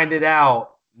 grind it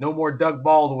out, no more Doug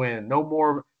Baldwin, no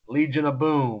more Legion of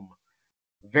Boom.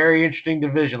 Very interesting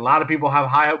division. A lot of people have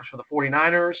high hopes for the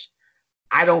 49ers.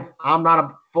 I'm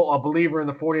not a believer in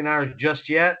the 49ers just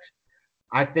yet.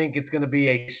 I think it's going to be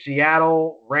a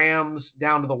Seattle Rams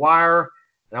down to the wire,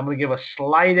 and I'm going to give a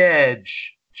slight edge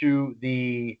to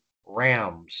the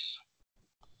Rams.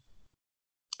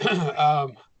 I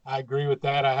agree with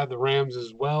that. I had the Rams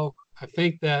as well. I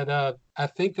think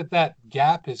that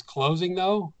gap is closing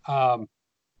though.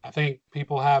 I think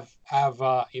people have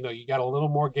you got a little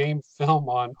more game film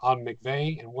on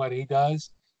McVay and what he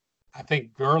does. I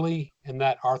think Gurley and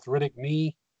that arthritic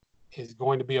knee is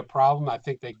going to be a problem. I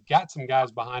think they got some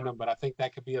guys behind them, but I think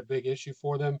that could be a big issue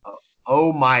for them.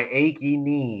 Oh, my achy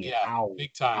knee. Yeah, ow,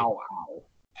 big time.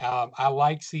 Ow. I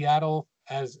like Seattle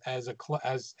as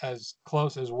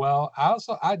close as well.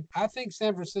 I think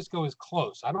San Francisco is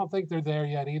close. I don't think they're there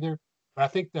yet either, but I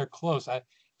think they're close.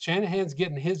 Shanahan's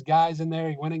getting his guys in there.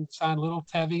 He went and signed Little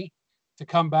Tevy to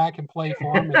come back and play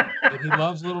for him, and he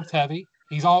loves Little Tevy.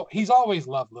 He's always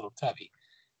loved Little Tevy.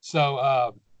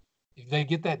 So if they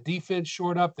get that defense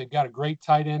shored up, they've got a great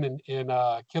tight end in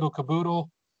Kittle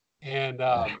Caboodle, and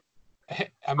I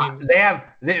mean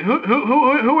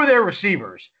who are their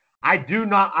receivers? I do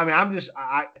not. I mean, I'm just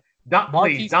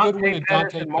Dante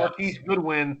Pettis and Marquise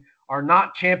Goodwin are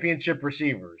not championship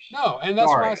receivers. No, and that's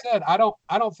why I said I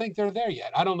don't think they're there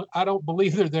yet. I don't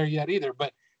believe they're there yet either.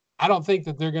 But I don't think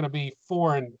that they're going to be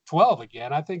 4-12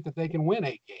 again. I think that they can win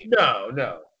 8 games.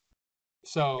 No.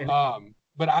 So,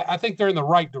 but I think they're in the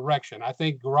right direction. I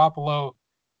think Garoppolo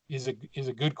is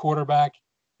a good quarterback,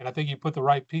 and I think you put the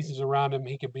right pieces around him,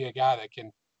 he can be a guy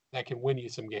that can win you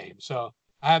some games. So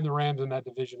I have the Rams in that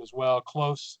division as well.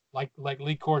 Close, like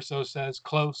Lee Corso says,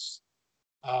 close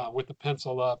with the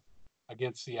pencil up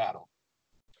against Seattle.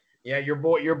 Yeah, your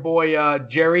boy,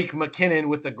 Jerick McKinnon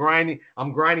with the grinding.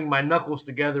 I'm grinding my knuckles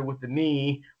together with the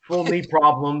knee. Full knee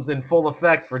problems in full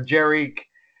effect for Jerick.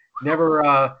 Never.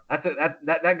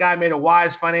 That guy made a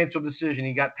wise financial decision.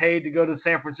 He got paid to go to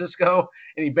San Francisco,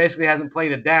 and he basically hasn't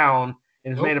played it down,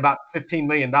 and has made about $15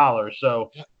 million. So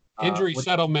injury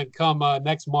settlement come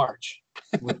next March.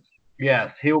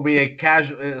 Yes, he will be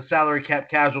a salary cap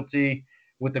casualty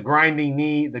with the grinding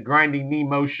knee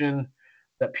motion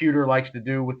that Pewter likes to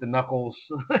do with the knuckles,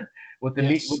 with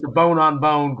the bone on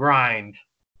bone grind.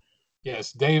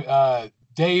 Yes, Dave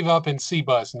up in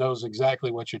C-Bus knows exactly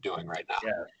what you're doing right now.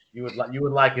 Yes, you would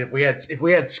like it if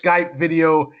we had Skype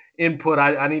video input.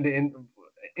 I need to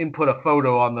input a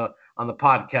photo on the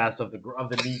podcast of the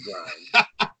knee grind.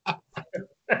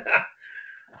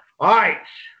 All right.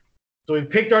 So we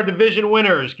picked our division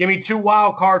winners. Give me 2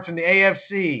 wild cards from the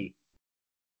AFC.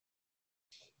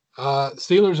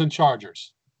 Steelers and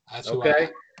Chargers. That's who Okay.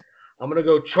 I'm going to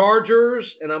go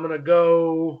Chargers, and I'm going to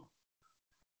go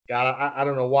 – God, I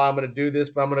don't know why I'm going to do this,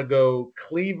 but I'm going to go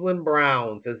Cleveland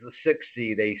Browns as the 6th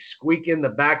seed. They squeak in the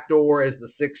back door as the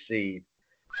 6th seed.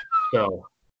 So,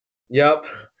 yep.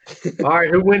 All right,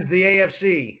 who wins the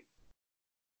AFC?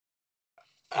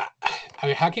 I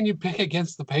mean, how can you pick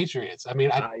against the Patriots? I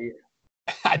mean,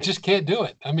 I just can't do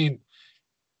it. I mean,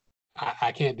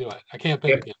 I can't do it. I can't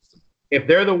pick against them. If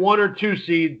they're the 1 or 2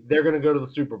 seed, they're going to go to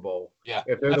the Super Bowl. Yeah.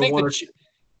 If they're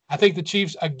I think the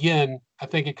Chiefs, again, I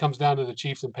think it comes down to the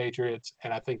Chiefs and Patriots.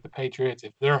 And I think the Patriots,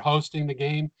 if they're hosting the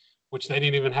game, which they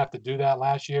didn't even have to do that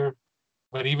last year,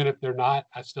 but even if they're not,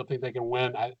 I still think they can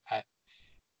win.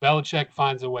 Belichick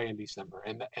finds a way in December.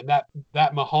 And that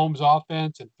Mahomes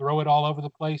offense and throw it all over the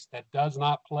place, that does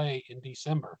not play in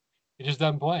December. It just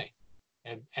doesn't play.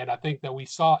 And I think that we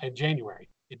saw in January.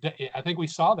 I think we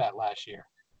saw that last year.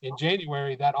 In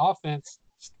January, that offense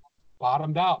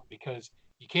bottomed out because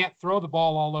you can't throw the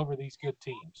ball all over these good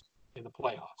teams in the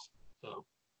playoffs. So,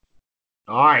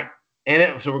 all right,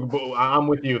 I'm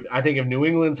with you. I think if New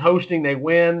England's hosting, they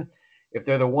win. If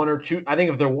they're the 1 or 2, I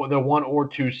think if they're the 1 or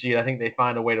 2 seed, I think they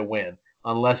find a way to win.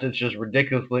 Unless it's just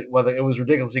ridiculously, whether it was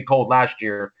ridiculously cold last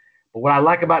year. But what I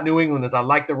like about New England is I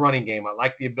like the running game. I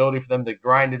like the ability for them to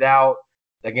grind it out.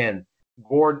 Again,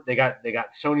 Gordon, they got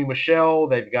Sony Michel.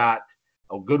 They've got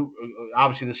a good,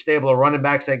 obviously the stable of running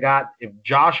backs they got. If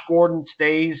Josh Gordon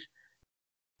stays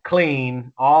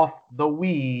clean off the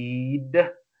weed,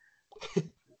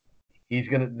 he's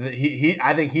gonna.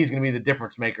 I think he's gonna be the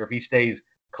difference maker if he stays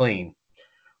clean.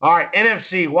 All right,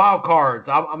 NFC wild cards.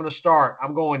 I'm going to start.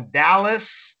 I'm going Dallas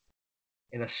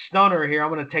in a stunner here.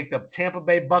 I'm going to take the Tampa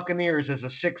Bay Buccaneers as a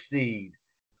 6th seed.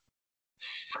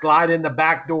 Slide in the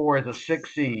back door as a 6th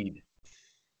seed.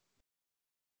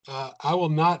 I will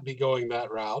not be going that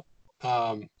route,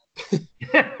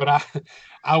 but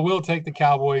I will take the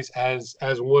Cowboys as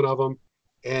one of them.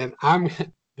 And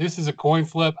this is a coin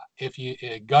flip. If you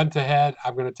gun to head,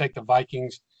 I'm going to take the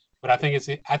Vikings. But I think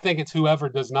it's whoever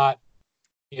does not.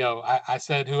 I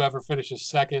said whoever finishes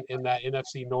second in that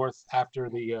NFC North after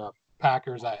the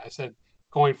Packers. I said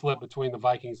coin flip between the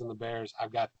Vikings and the Bears.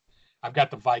 I've got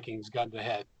the Vikings gun to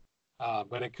head,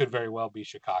 but it could very well be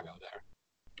Chicago there.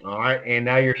 All right, and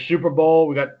now your Super Bowl.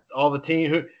 We got all the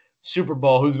team. Super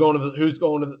Bowl. Who's going to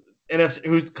the NFC?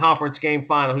 Who's conference game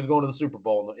final? Who's going to the Super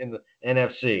Bowl in the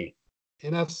NFC?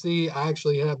 NFC. I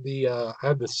actually have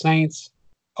the Saints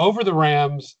over the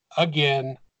Rams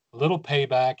again. A little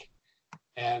payback.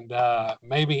 And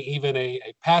maybe even a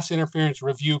pass interference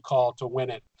review call to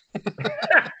win it.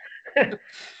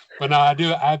 But no, I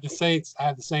have the Saints. I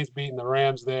have the Saints beating the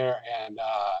Rams there,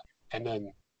 and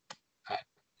then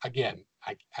I can't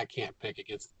pick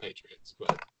against the Patriots.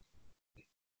 But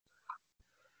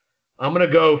I'm gonna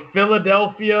go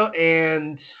Philadelphia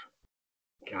and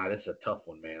God, it's a tough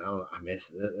one, man.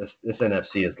 This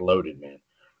NFC is loaded, man.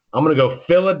 I'm gonna go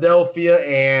Philadelphia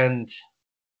and.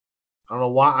 I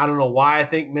don't know why I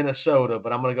think Minnesota,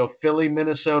 but I'm going to go Philly,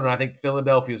 Minnesota, and I think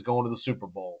Philadelphia is going to the Super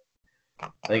Bowl. I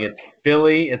think it's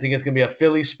Philly. I think it's going to be a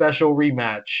Philly special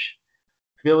rematch.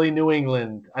 Philly, New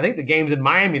England. I think the game's in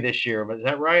Miami this year, but is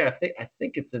that right? I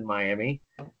think it's in Miami,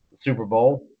 the Super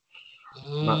Bowl.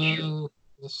 I'm not sure.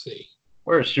 Let's see.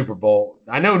 Where is Super Bowl?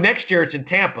 I know next year it's in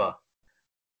Tampa.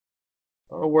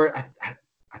 I don't know where. I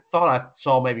thought I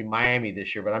saw maybe Miami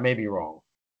this year, but I may be wrong.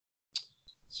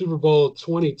 Super Bowl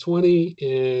 2020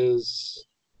 is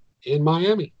in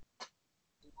Miami.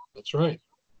 That's right.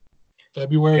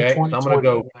 February 2020. So I'm going to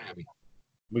go. Miami.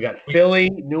 We got Philly,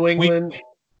 New England.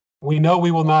 We know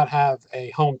we will not have a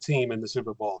home team in the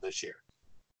Super Bowl this year.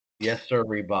 Yes, sir,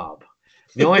 Bob.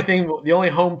 The only thing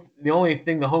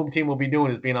the home team will be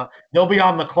doing is they'll be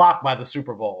on the clock by the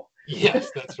Super Bowl.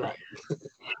 Yes, that's right.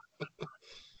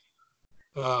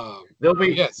 They'll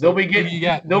be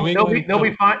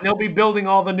building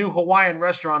all the new Hawaiian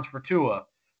restaurants for Tua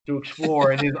to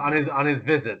explore on his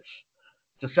visits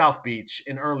to South Beach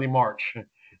in early March.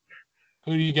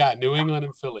 Who do you got? New England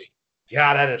and Philly.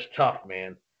 Yeah, that is tough,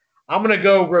 man. I'm gonna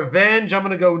go revenge. I'm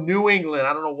gonna go New England.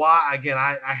 I don't know why. Again,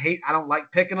 I don't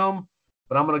like picking them,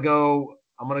 but I'm gonna go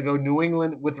New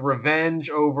England with revenge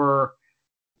over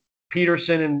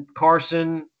Peterson and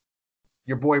Carson.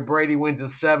 Your boy Brady wins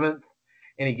his 7th.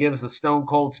 And he gives the Stone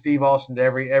Cold Steve Austin to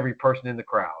every person in the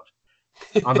crowd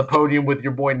on the podium with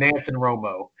your boy Nance and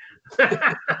Romo.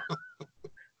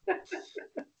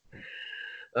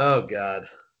 Oh, God.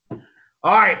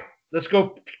 All right, let's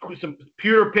go some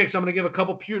pewter picks. I'm going to give a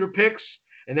couple pewter picks,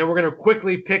 and then we're going to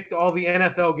quickly pick all the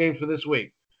NFL games for this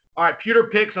week. All right, pewter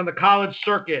picks on the college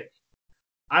circuit.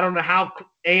 I don't know how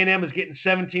A&M is getting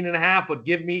 17.5, but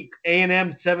give me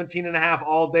A&M 17.5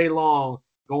 all day long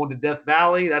going to Death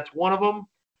Valley. That's one of them.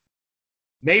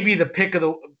 Maybe the pick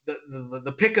of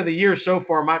the pick of the year so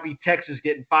far might be Texas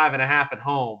getting 5.5 at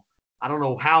home. I don't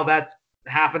know how that's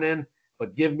happening,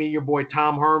 but give me your boy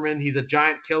Tom Herman. He's a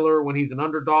giant killer when he's an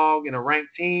underdog in a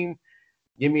ranked team.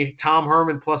 Give me Tom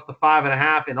Herman plus the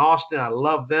 5.5 in Austin. I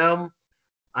love them.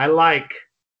 I like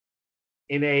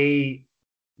give me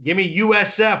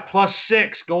USF plus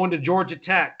 6 going to Georgia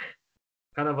Tech.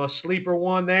 Kind of a sleeper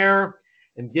one there.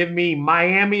 And give me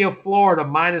Miami of Florida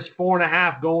minus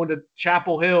 4.5 going to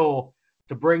Chapel Hill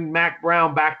to bring Mac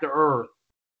Brown back to earth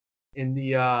in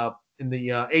the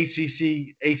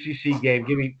ACC game.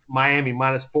 Give me Miami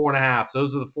minus 4.5.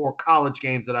 Those are the 4 college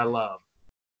games that I love.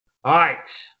 All right.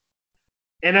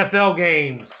 NFL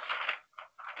games.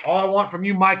 All I want from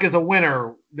you, Mike, is a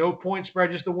winner. No point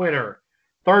spread, just a winner.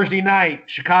 Thursday night,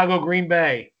 Chicago, Green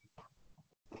Bay.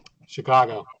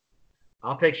 Chicago.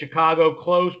 I'll take Chicago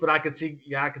close, but I could see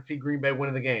Green Bay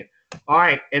winning the game. All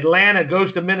right, Atlanta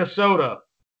goes to Minnesota.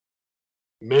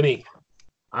 Mini.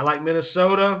 I like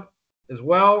Minnesota as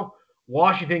well.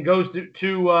 Washington goes to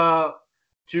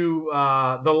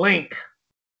the link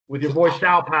with your boy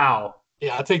Sal Powell.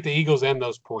 Yeah, I take the Eagles and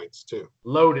those points too.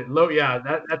 Loaded. Yeah,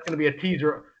 that's going to be a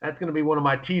teaser. That's going to be one of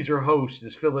my teaser hosts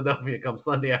is Philadelphia come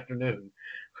Sunday afternoon.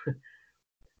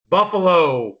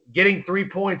 Buffalo getting 3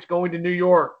 points going to New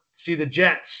York. See the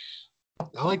Jets.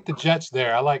 I like the Jets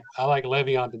there. I like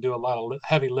Le'Veon to do a lot of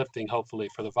heavy lifting, hopefully,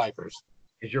 for the Vipers.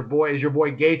 Is your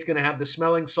boy Gates going to have the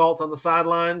smelling salt on the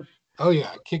sidelines? Oh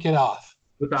yeah, kick it off.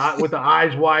 With the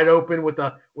eyes wide open, with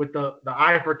the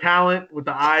eye for talent, with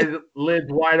the lids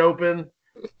wide open.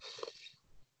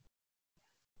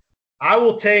 I'm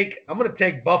going to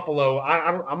take Buffalo.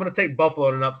 I'm going to take Buffalo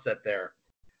in an upset there.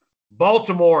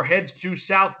 Baltimore heads to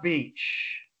South Beach.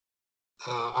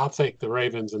 I'll take the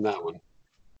Ravens in that one.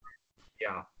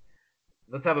 Yeah.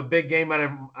 Let's have a big game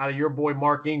out of your boy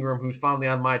Mark Ingram, who's finally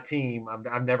on my team.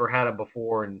 I've never had him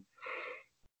before, and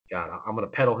God, I'm going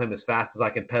to pedal him as fast as I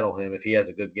can pedal him if he has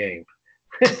a good game.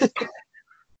 With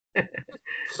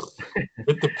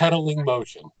the pedaling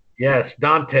motion. Yes,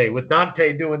 Dante. With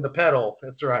Dante doing the pedal.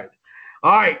 That's right.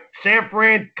 All right, San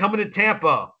Fran coming to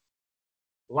Tampa.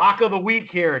 Lock of the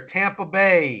week here, Tampa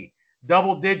Bay,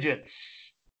 double digits.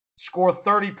 Score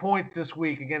 30 points this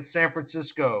week against San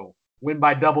Francisco. Win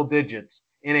by double digits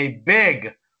in a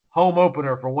big home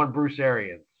opener for one Bruce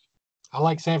Arians. I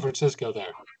like San Francisco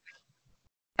there.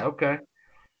 Okay.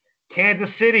 Kansas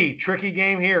City, tricky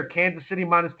game here. Kansas City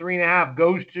minus 3.5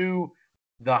 goes to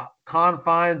the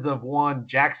confines of one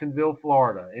Jacksonville,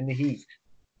 Florida in the heat.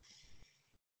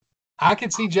 I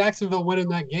could see Jacksonville winning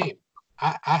that game.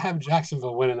 I have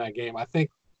Jacksonville winning that game. I think,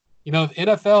 the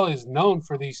NFL is known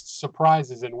for these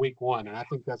surprises in week 1, and I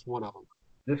think that's one of them.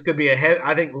 This could be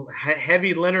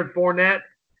heavy Leonard Fournette,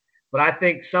 but I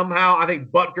think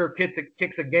Butker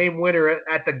kicks a game winner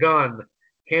at the gun.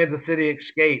 Kansas City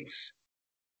escapes.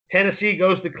 Tennessee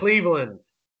goes to Cleveland.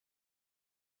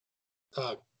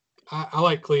 I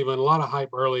like Cleveland. A lot of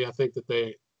hype early. I think that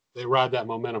they ride that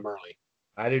momentum early.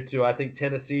 I do too. I think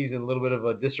Tennessee's in a little bit of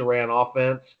a disarray on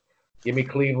offense. Give me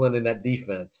Cleveland in that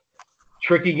defense.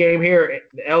 Tricky game here.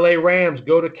 The L.A. Rams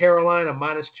go to Carolina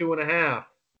minus 2.5.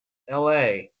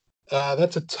 L.A.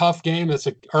 That's a tough game. It's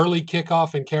an early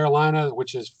kickoff in Carolina,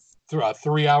 which is through a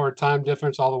 3-hour time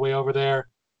difference all the way over there.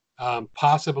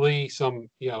 Possibly some,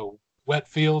 wet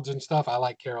fields and stuff. I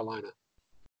like Carolina.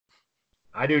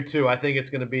 I do too. I think it's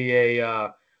going to be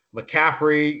a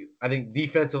McCaffrey. I think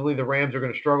defensively the Rams are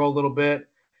going to struggle a little bit.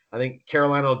 I think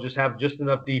Carolina will just have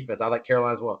enough defense. I like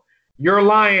Carolina as well. Your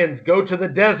Lions go to the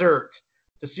desert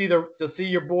to see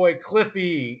your boy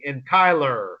Cliffy and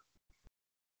Kyler.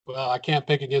 Well, I can't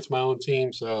pick against my own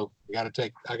team, so I got to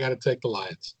take the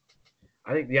Lions.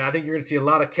 I think you're going to see a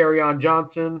lot of Kerryon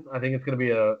Johnson. I think it's going to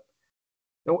be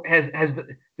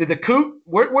did the Coot?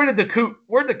 Where did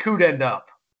the Coot end up?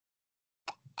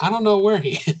 I don't know where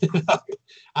he ended up.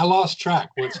 I lost track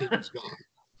once he was gone.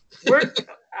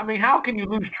 How can you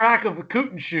lose track of the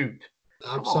Coot and Shoot?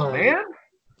 I'm sorry, man.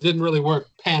 Didn't really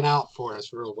pan out for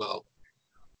us real well.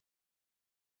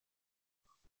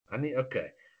 Okay.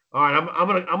 All right,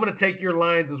 I'm gonna take your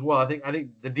Lions as well. I think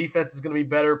the defense is gonna be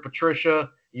better.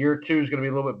 Patricia, year 2 is gonna be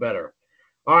a little bit better.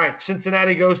 All right,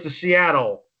 Cincinnati goes to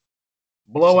Seattle.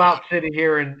 Blowout city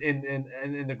here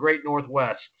in the Great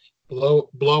Northwest.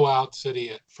 Blowout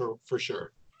city for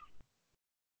sure.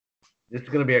 This is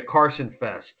gonna be a Carson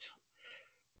fest.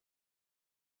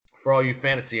 for all you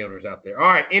fantasy owners out there. All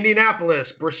right, Indianapolis,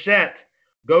 Brissett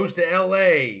goes to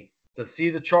L.A. to see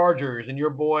the Chargers, and your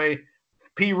boy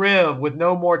P. Riv with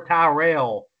no more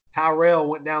Tyrell. Tyrell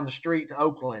went down the street to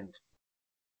Oakland.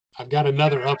 I've got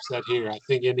another upset here. I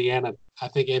think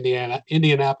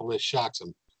Indianapolis shocks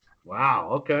them. Wow.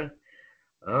 Okay.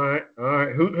 All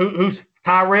right. Who's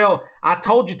Tyrell? I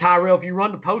told you, Tyrell, if you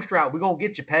run the post route, we're gonna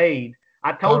get you paid.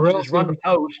 I told you, just run the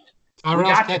post.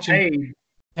 Tyrell's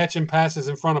catching passes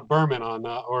in front of Berman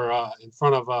in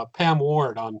front of Pam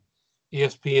Ward on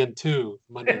ESPN2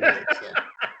 Monday night. So.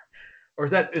 Or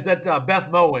is that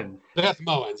Beth Mowins? Beth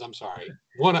Mowins, I'm sorry.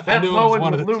 Beth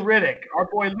Mowins with Lou Riddick. Our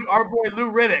boy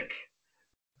Lou Riddick.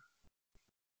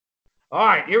 All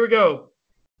right, here we go.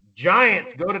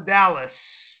 Giants go to Dallas.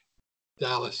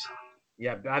 Dallas.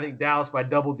 Yeah, I think Dallas by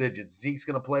double digits. Zeke's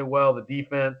going to play well, the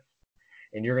defense,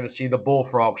 and you're going to see the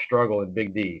Bullfrogs struggle in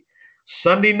Big D.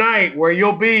 Sunday night, where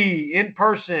you'll be in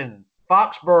person,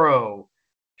 Foxborough.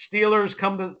 Steelers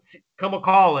come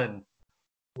a-calling.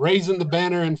 Raising the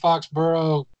banner in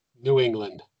Foxborough, New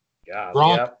England. God,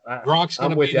 Gronk's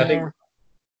going to be there,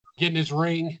 getting his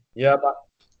ring. Yep.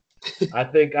 I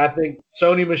think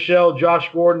Sony Michel, Josh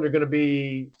Gordon are going to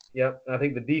be. Yep. I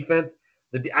think the defense.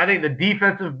 I think the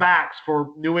defensive backs for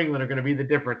New England are going to be the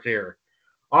difference here.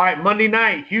 All right, Monday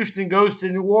night, Houston goes to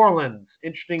New Orleans.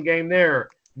 Interesting game there.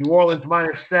 New Orleans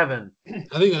 -7.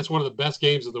 I think that's one of the best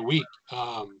games of the week.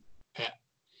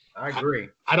 I agree.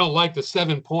 I don't like the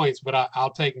 7 points, but I'll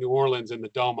take New Orleans in the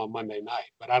Dome on Monday night.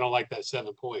 But I don't like that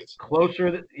 7 points. Closer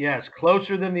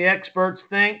than the experts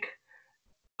think.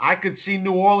 I could see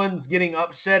New Orleans getting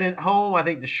upset at home. I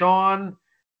think Deshaun,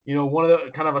 one of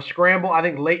the kind of a scramble. I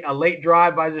think a late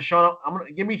drive by Deshaun. I'm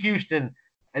gonna give me Houston,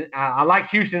 and I like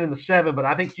Houston in the 7, but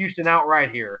I think Houston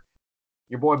outright here.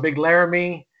 Your boy Big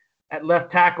Laramie at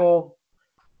left tackle.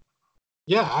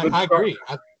 Yeah, I agree.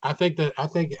 I think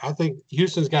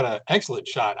Houston's got an excellent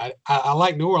shot. I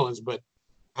like New Orleans, but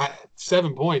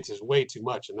 7 points is way too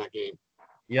much in that game.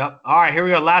 Yep. All right, here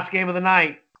we go. Last game of the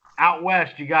night. Out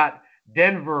west, you got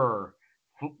Denver,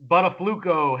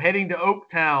 Buttafluco heading to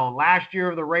Oaktown. Last year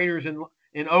of the Raiders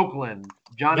in Oakland.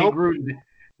 Johnny Gruden.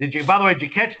 By the way, did you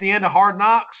catch the end of Hard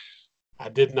Knocks? I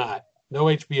did not. No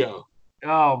HBO.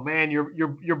 Oh man,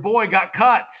 your boy got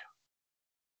cut.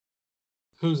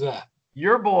 Who's that?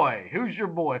 Your boy. Who's your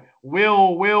boy?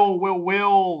 Will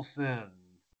Wilson.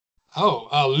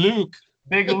 Oh, Luke.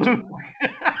 Big Luke.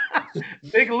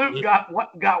 Big Luke got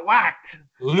whacked.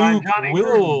 Luke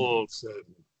Wilson.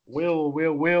 Will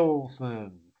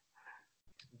Wilson.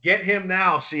 Get him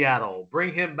now, Seattle.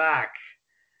 Bring him back.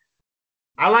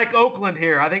 I like Oakland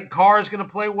here. I think Carr is going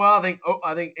to play well.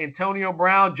 I think Antonio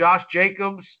Brown, Josh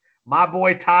Jacobs, my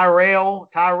boy Tyrell.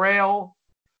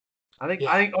 I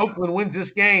think Oakland wins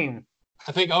this game.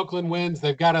 I think Oakland wins.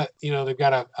 They've got a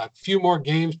few more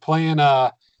games playing.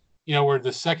 Where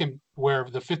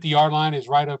the 50-yard line is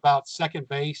right about second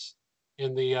base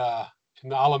in the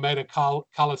Alameda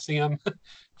Coliseum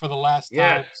for the last time.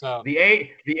 Yes. So the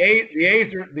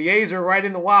A's are right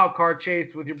in the wild card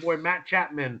chase with your boy Matt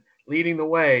Chapman leading the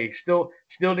way. Still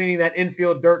needing that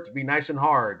infield dirt to be nice and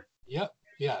hard. Yep.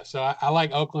 Yeah. So I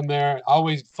like Oakland there.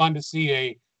 Always fun to see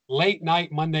a late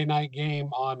night Monday night game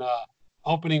on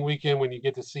opening weekend when you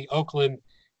get to see Oakland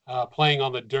playing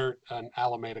on the dirt on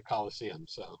Alameda Coliseum.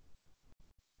 So.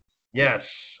 Yes.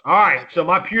 All right. So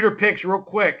my pewter picks real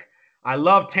quick. I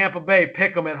love Tampa Bay.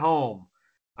 Pick 'em at home.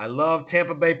 I love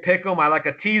Tampa Bay. Pick 'em. I like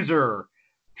a teaser.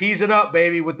 Tease it up,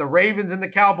 baby, with the Ravens and the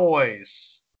Cowboys.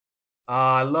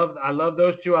 I love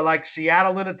those two. I like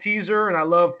Seattle in a teaser, and I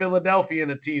love Philadelphia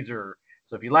in a teaser.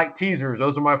 So if you like teasers,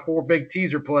 those are my 4 big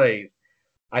teaser plays.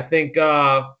 I think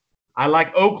I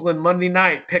like Oakland Monday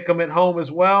night. Pick 'em at home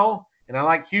as well, and I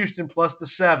like Houston plus the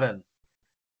 7.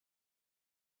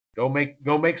 Go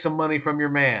make some money from your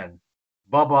man.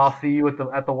 Bubba, I'll see you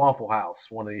at the Waffle House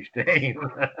one of these days.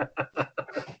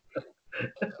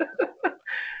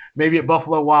 Maybe at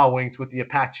Buffalo Wild Wings with the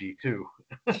Apache too.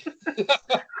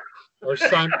 Or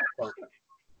Simon.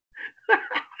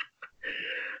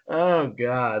 Oh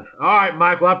God. All right,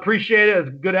 Michael. I appreciate it. It's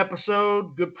a good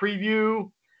episode, good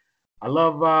preview. We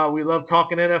love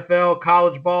talking NFL,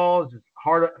 college ball. It's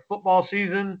hard football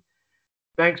season.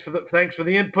 Thanks for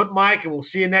the input, Mike, and we'll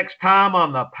see you next time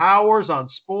on the Powers on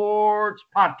Sports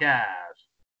podcast.